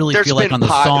I don't really feel like on the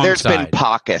song there's side. There's been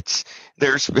pockets.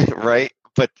 There's been, right,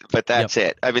 but that's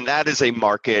it. I mean, that is a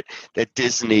market that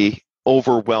Disney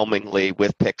overwhelmingly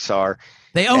with Pixar.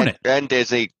 They own it, and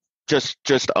Disney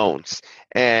just owns,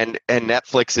 and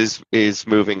Netflix is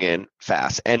moving in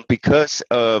fast, and because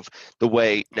of the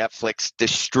way Netflix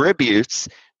distributes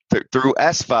through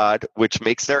SVOD, which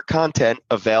makes their content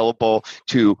available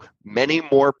to many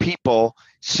more people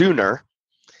sooner,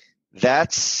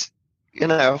 that's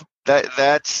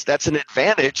that's an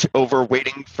advantage over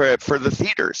waiting for the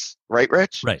theaters, right,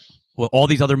 Rich? Right. Well, all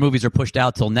these other movies are pushed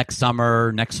out till next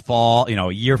summer, next fall,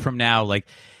 a year from now, like.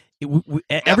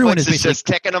 Everyone is just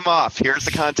ticking them off. Here's the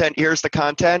content. Here's the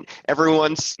content.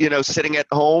 Everyone's sitting at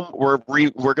home. We're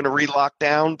going to re-lock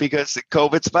down because the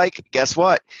COVID spike. Guess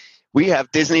what? We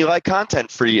have Disney-like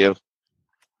content for you.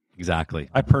 Exactly.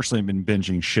 I personally have been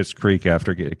binging Schitt's Creek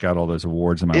after it got all those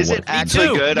awards. Is it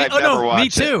actually good? I've never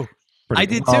watched it. Me too. I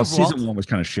did too. Season 1 was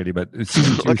kind of shitty, but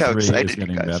season 2, 3 is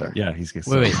getting better. Are. Yeah, he's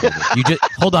getting. Wait. You just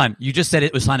hold on. You just said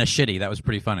it was kind of shitty. That was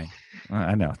pretty funny.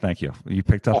 I know. Thank you. You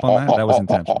picked up on that. That was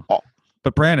intentional.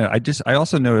 But Brandon, I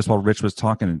also noticed while Rich was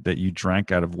talking that you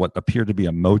drank out of what appeared to be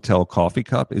a motel coffee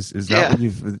cup. Is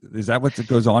that what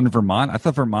goes on in Vermont? I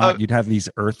thought Vermont you'd have these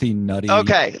earthy, nutty.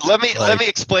 Okay, let me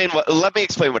explain what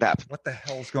happened. What the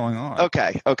hell's going on?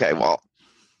 Okay. Well,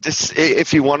 just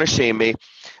if you want to shame me,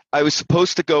 I was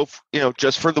supposed to go,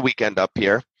 just for the weekend up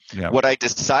here. Yeah. What I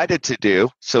decided to do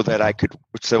so I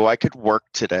could work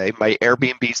today, my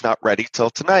Airbnb's not ready till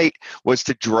tonight, was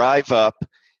to drive up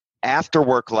after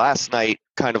work last night,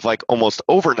 kind of like almost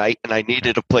overnight, and I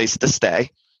needed a place to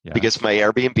stay because my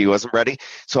Airbnb wasn't ready.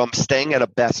 So I'm staying at a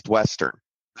Best Western.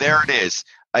 There it is.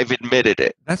 I've admitted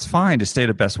it. That's fine to stay at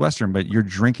a Best Western, but you're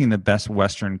drinking the Best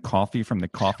Western coffee from the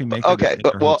coffee maker. Okay,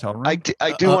 well, I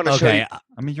do want to show you.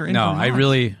 I mean, you're in. No, Vermont. I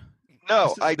really.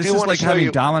 No, I do want to show having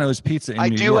you. Domino's Pizza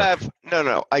in New York.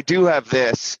 I do have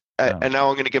this, and now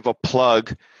I'm going to give a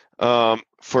plug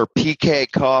for PK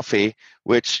Coffee,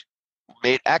 which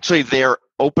they're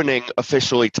opening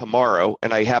officially tomorrow,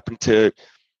 and I happen to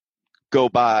go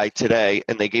by today,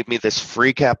 and they gave me this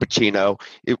free cappuccino.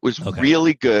 It was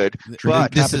really good,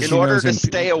 but in order to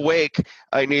stay awake,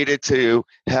 I needed to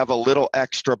have a little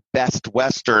extra Best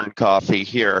Western coffee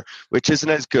here, which isn't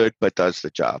as good but does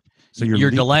the job. So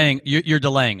you're delaying. You're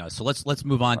delaying us. So let's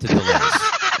move on to delays.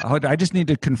 I just need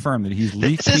to confirm that he's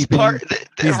leaf peeping.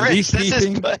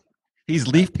 He's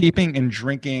leaf peeping and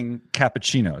drinking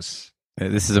cappuccinos.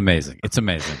 This is amazing. It's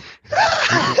amazing.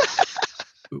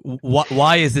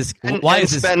 Why is this? Why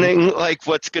is this spending like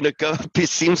what's going to go? It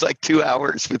seems like 2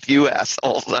 hours with you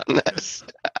assholes on this.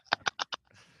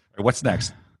 What's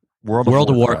next? World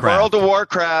of Warcraft. World of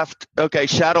Warcraft. Okay,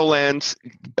 Shadowlands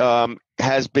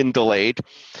has been delayed.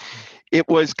 It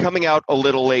was coming out a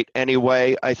little late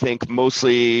anyway, I think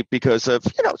mostly because of,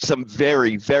 some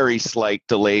very, very slight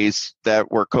delays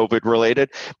that were COVID related.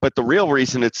 But the real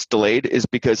reason it's delayed is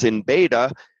because in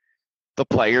beta, the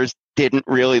players didn't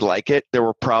really like it. There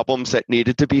were problems that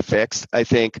needed to be fixed. I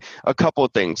think a couple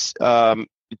of things.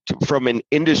 From an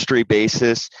industry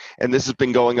basis, and this has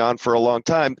been going on for a long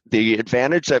time, the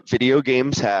advantage that video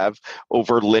games have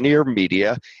over linear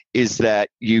media is that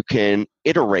you can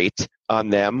iterate on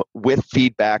them with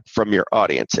feedback from your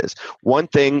audiences. One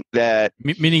thing that...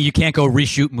 Meaning you can't go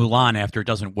reshoot Mulan after it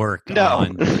doesn't work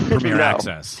on Premier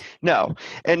Access. No.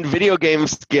 And video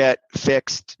games get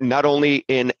fixed not only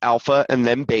in alpha and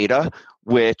then beta,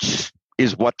 which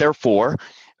is what they're for,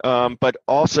 but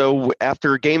also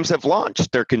after games have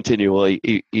launched, they're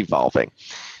continually evolving.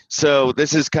 So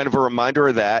this is kind of a reminder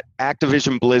of that.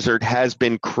 Activision Blizzard has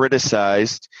been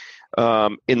criticized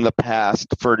in the past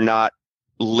for not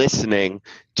listening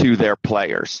to their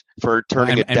players, for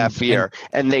turning a deaf ear.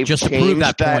 And they've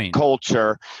changed that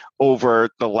culture over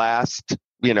the last,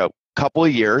 couple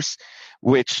of years.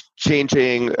 Which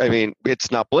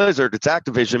it's not Blizzard, it's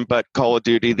Activision, but Call of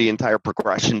Duty, the entire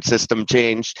progression system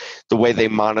changed, the way they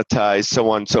monetize, so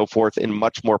on and so forth, in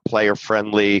much more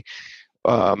player-friendly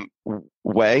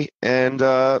way. And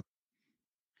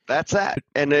that's that.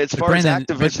 And as far as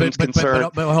Activision's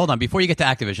concerned... But hold on, before you get to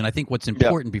Activision, I think what's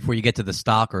important before you get to the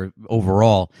stock or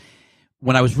overall,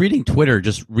 when I was reading Twitter,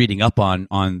 just reading up on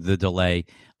the delay,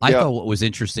 I thought what was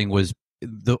interesting was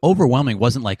the overwhelming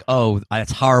wasn't like, oh,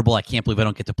 it's horrible, I can't believe I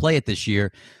don't get to play it this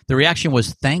year. The reaction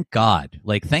was, thank God.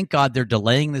 Like, thank God they're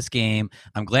delaying this game.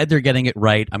 I'm glad they're getting it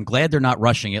right. I'm glad they're not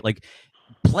rushing it. Like,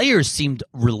 players seemed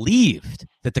relieved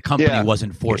that the company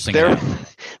wasn't forcing it.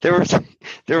 There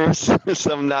was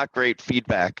some not great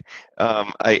feedback,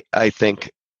 I think,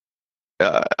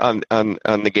 on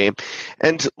the game.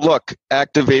 And look,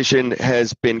 Activision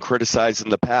has been criticized in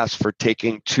the past for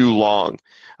taking too long.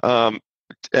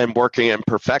 And working in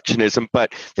perfectionism,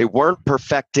 but they weren't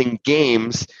perfecting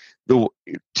games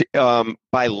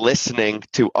by listening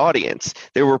to audience.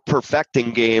 They were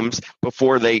perfecting games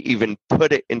before they even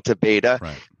put it into beta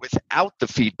without the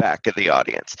feedback of the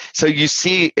audience. So you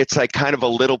see, it's like kind of a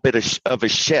little bit of a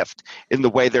shift in the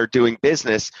way they're doing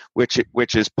business, which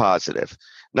is positive.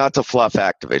 Not to fluff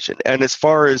Activision. And as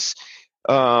far as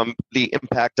the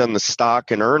impact on the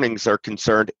stock and earnings are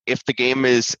concerned, if the game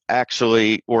is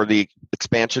actually, or the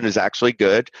expansion is actually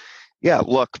good,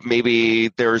 look, maybe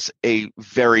there's a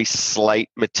very slight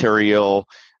material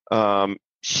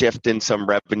shift in some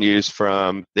revenues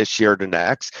from this year to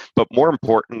next. But more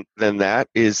important than that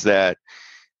is that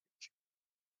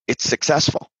it's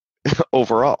successful.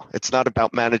 Overall, it's not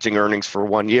about managing earnings for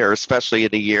 1 year, especially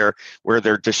in a year where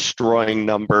they're destroying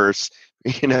numbers,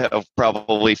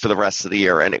 probably for the rest of the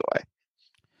year anyway.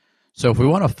 So if we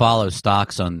want to follow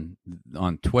stocks on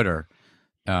Twitter,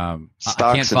 I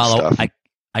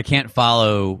can't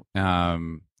follow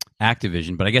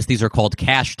Activision, but I guess these are called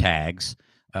cash tags,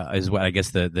 is what I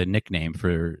guess the nickname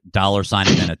for $sign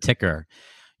and then a ticker.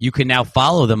 You can now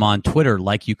follow them on Twitter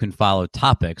like you can follow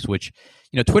topics, which,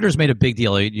 Twitter's made a big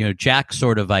deal. Jack's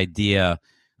sort of idea,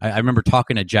 I remember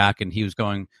talking to Jack and he was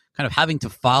going, kind of having to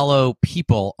follow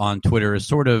people on Twitter is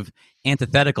sort of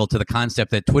antithetical to the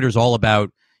concept that Twitter's all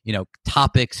about,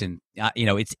 topics and,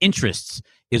 its interests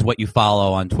is what you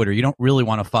follow on Twitter. You don't really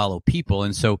want to follow people.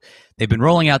 And so they've been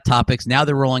rolling out topics. Now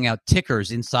they're rolling out tickers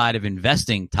inside of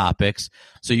investing topics.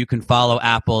 So you can follow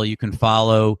Apple, you can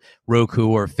follow Roku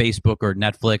or Facebook or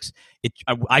Netflix.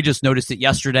 I just noticed it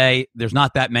yesterday. There's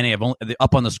not that many.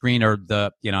 Up on the screen are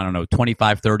the,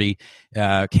 25, 30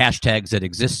 cash tags that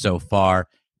exist so far.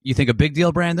 You think a big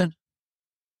deal, Brandon?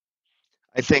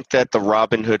 I think that the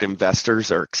Robinhood investors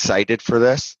are excited for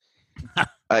this.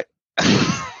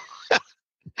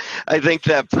 I think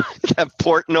that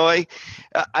Portnoy.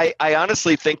 I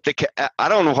honestly think I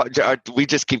don't know what we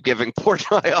just keep giving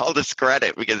Portnoy all this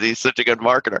credit because he's such a good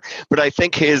marketer. But I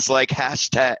think his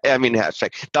hashtag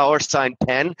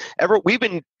 $pen. We've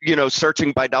been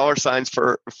searching by dollar signs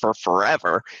for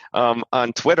forever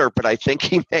on Twitter, but I think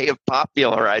he may have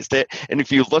popularized it. And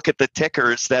if you look at the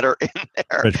tickers that are in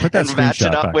there Rich, put that and match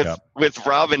it up with up.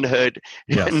 Robinhood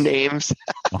names,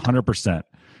 100%.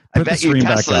 I bet you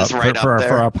Tesla's right up there.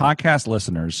 For our podcast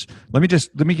listeners, let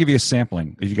me give you a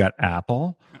sampling. You got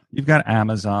Apple, you've got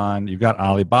Amazon, you've got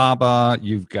Alibaba,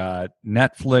 you've got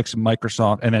Netflix,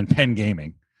 Microsoft, and then Penn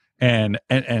Gaming. And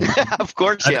of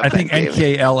course, I think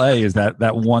NKLA is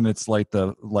that one that's what's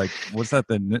that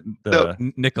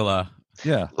the Nikola.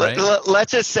 Yeah. Right?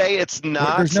 Let's just say it's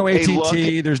not. There's no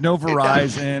AT&T. There's no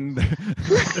Verizon.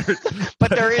 but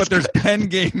there is. But there's Penn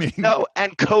Gaming. No,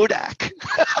 and Kodak.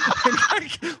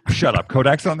 Shut up.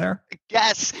 Kodak's on there?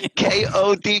 Yes.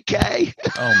 KODK.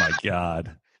 Oh, my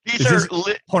God.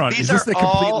 Hold on. Is this the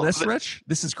complete list, Rich?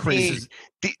 This is crazy.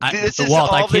 This is Walt,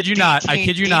 all I kid you not.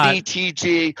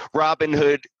 DTG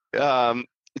Robinhood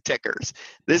tickers.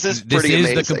 This is pretty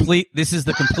amazing. This is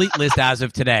the complete list as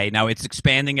of today. Now it's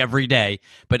expanding every day,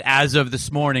 but as of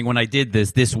this morning when I did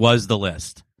this was the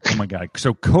list. Oh my God!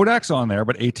 So Kodak's on there,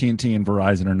 but AT&T and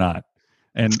Verizon are not.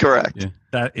 And that's correct.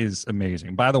 That is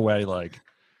amazing. By the way,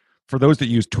 for those that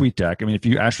use TweetDeck, I mean, if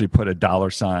you actually put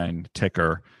a $sign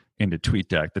ticker into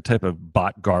TweetDeck, the type of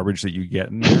bot garbage that you get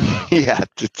in there.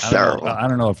 It's terrible. I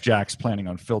don't know if Jack's planning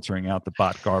on filtering out the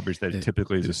bot garbage that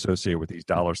typically is associated with these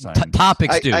 $signs.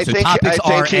 Topics do. Topics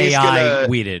are AI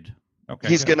weeded. Okay,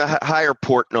 he's going to hire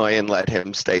Portnoy and let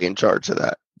him stay in charge of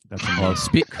that.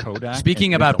 That's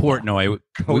speaking about Portnoy,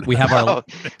 we have our.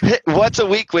 What's a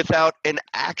week without an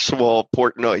actual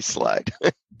Portnoy slide?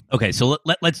 Okay, so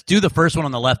let's do the first one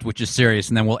on the left, which is serious,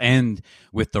 and then we'll end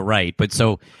with the right. But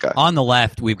on the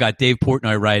left, we've got Dave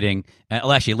Portnoy writing.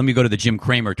 Actually, let me go to the Jim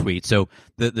Cramer tweet. So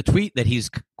the tweet that he's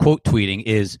quote tweeting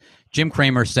is Jim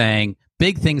Cramer saying,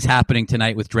 "Big things happening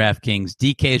tonight with DraftKings.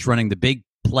 DK is running the big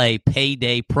play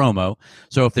payday promo.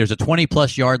 So if there's a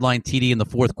 20-plus yard line TD in the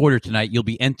fourth quarter tonight, you'll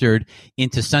be entered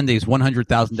into Sunday's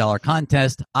 $100,000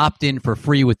 contest. Opt in for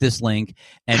free with this link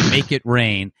and make it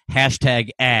rain.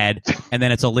 #ad." And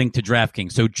then it's a link to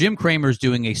DraftKings. So Jim Cramer's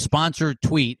doing a sponsored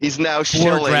tweet. He's now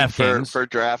shilling for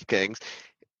DraftKings.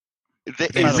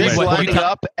 Is this lining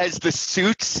up as the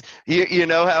suits? You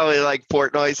know how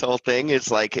Portnoy's whole thing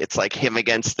is it's like him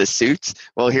against the suits?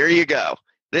 Well, here you go.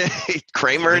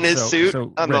 Kramer in his suit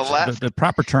on Rich, the left. The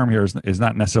proper term here is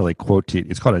not necessarily quote tweet.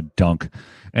 It's called a dunk.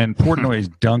 And Portnoy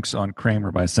dunks on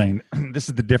Kramer by saying, "This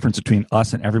is the difference between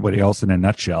us and everybody else in a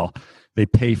nutshell. They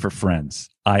pay for friends.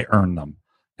 I earn them."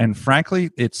 And frankly,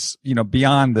 it's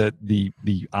beyond the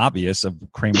obvious of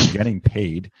Kramer getting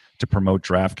paid to promote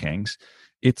DraftKings.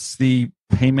 It's the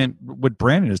payment, what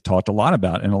Brandon has talked a lot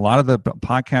about in a lot of the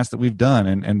podcasts that we've done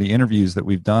and the interviews that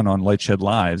we've done on Lightshed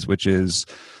Lives, which is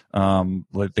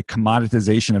the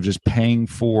commoditization of just paying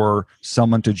for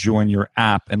someone to join your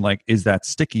app, and is that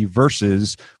sticky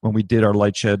versus when we did our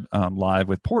Lightshed Live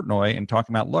with Portnoy and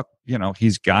talking about, look,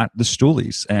 he's got the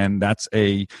stoolies, and that's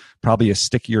probably a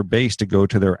stickier base to go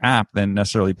to their app than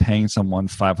necessarily paying someone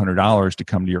 $500 to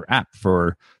come to your app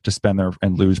to spend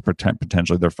and lose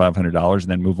potentially their $500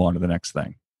 and then move on to the next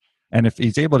thing. And if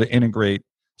he's able to integrate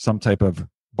some type of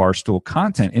Barstool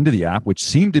content into the app, which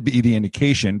seemed to be the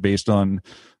indication based on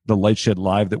the Lightshed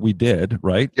Live that we did,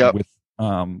 right? Yep. With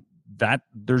that,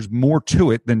 there's more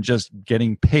to it than just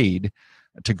getting paid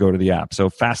to go to the app. So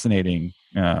fascinating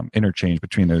interchange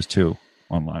between those two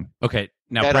online. Okay,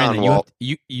 now Brandon,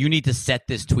 you need to set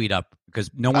this tweet up because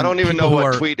no one. I don't even know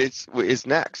what tweet is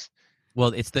next.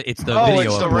 Well, it's the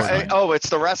video. It's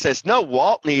the rest of this. No,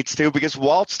 Walt needs to, because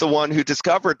Walt's the one who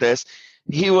discovered this.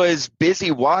 He was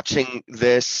busy watching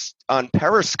this on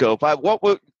Periscope.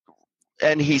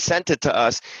 And he sent it to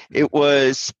us. It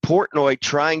was Portnoy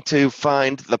trying to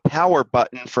find the power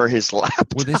button for his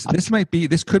laptop. Well,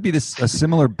 this could be a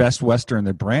similar Best Western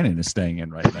that Brandon is staying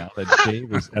in right now. That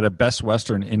Dave is at a Best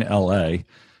Western in LA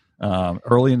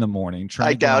early in the morning.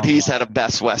 I doubt he's at a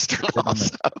Best Western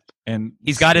also. And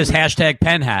he's got his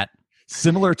 #Penn hat.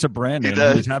 Similar to Brandon,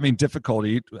 he's having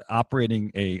difficulty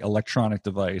operating a electronic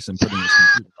device and putting his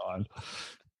computer on.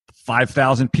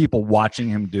 5,000 people watching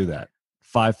him do that.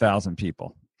 5,000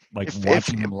 people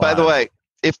watching him live. By the way,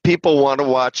 if people want to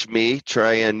watch me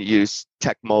try and use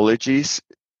technologies,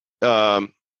 by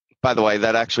the way,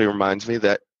 that actually reminds me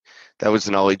that was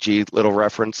an Ollie G little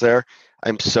reference there.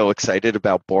 I'm so excited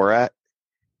about Borat.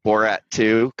 Borat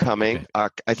 2 coming. I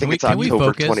think it's can we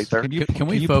October focus? 23rd. Can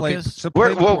we focus?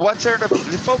 What's there to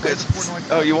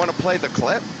focus? Oh, you want to play the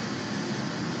clip?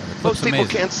 Most people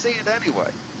can't see it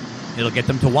anyway. It'll get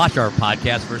them to watch our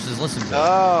podcast versus listen to it.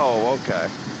 Oh, okay.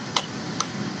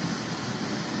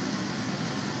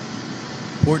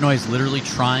 Portnoy's literally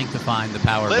trying to find the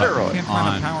power button. Can't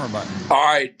find a power button. All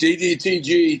right,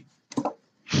 DDTG.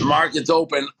 Market's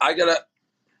open. I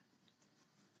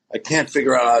can't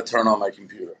figure out how to turn on my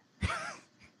computer.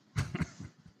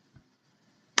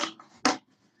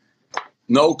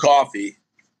 No coffee.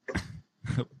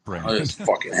 Brain. Oh, this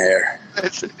fucking hair.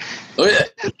 Look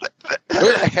at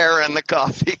the hair and the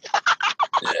coffee.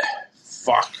 Yeah,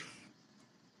 fuck.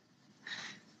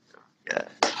 Yeah.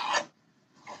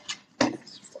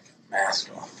 This fucking mask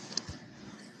on.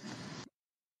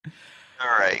 All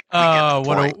right.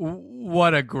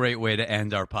 What a great way to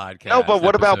end our podcast. No, but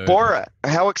what about episode. Borat?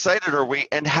 How excited are we?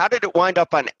 And how did it wind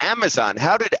up on Amazon?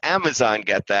 How did Amazon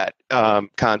get that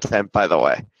content, by the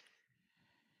way?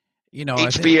 You know,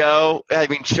 HBO,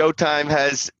 Showtime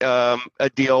has a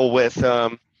deal with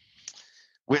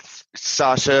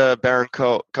Sacha Baron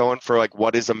Cohen for like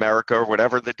What Is America or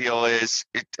whatever the deal is.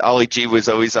 Ollie G was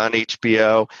always on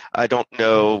HBO. I don't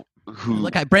know who.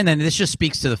 Look, Brendan, this just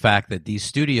speaks to the fact that these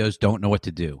studios don't know what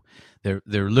to do. They're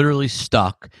literally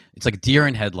stuck. It's like deer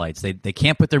in headlights. They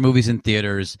can't put their movies in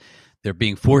theaters. They're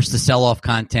being forced to sell off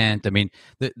content. I mean,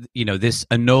 this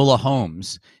Enola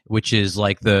Holmes, which is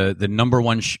like the number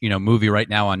one movie right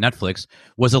now on Netflix,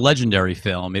 was a legendary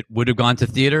film. It would have gone to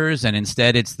theaters, and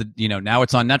instead it's now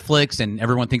it's on Netflix, and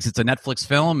everyone thinks it's a Netflix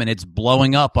film, and it's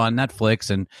blowing up on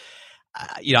Netflix. And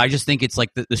I just think it's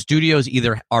like the studios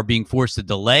either are being forced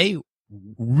to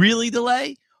really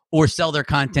delay, or sell their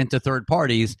content to third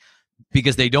parties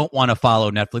because they don't want to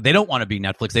follow Netflix. They don't want to be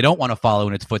Netflix. They don't want to follow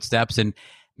in its footsteps. And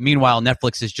meanwhile,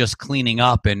 Netflix is just cleaning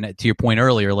up, and to your point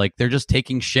earlier, like they're just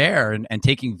taking share and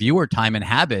taking viewer time and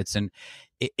habits, and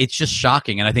it's just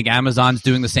shocking. And I think Amazon's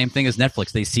doing the same thing as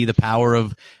Netflix. They see the power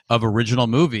of original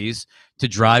movies to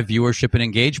drive viewership and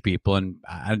engage people, and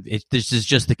this is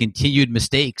just the continued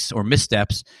mistakes or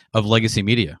missteps of legacy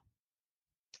media.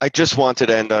 I just wanted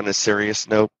to end on a serious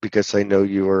note because I know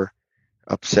you were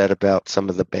upset about some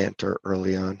of the banter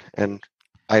early on, and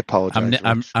I apologize.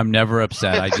 I'm never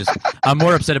upset. I'm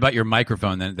more upset about your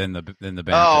microphone than the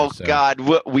banter. Oh so. God,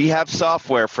 we have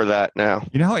software for that now.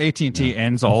 You know how AT&T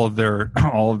ends all of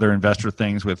their investor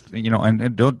things with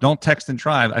and don't text and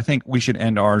drive. I think we should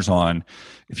end ours on,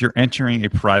 if you're entering a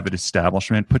private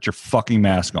establishment, put your fucking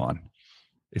mask on.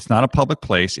 It's not a public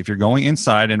place. If you're going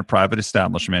inside in a private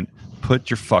establishment, put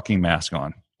your fucking mask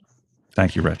on.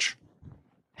 Thank you, Rich.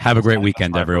 Have a great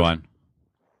weekend, everyone.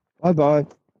 Bye-bye.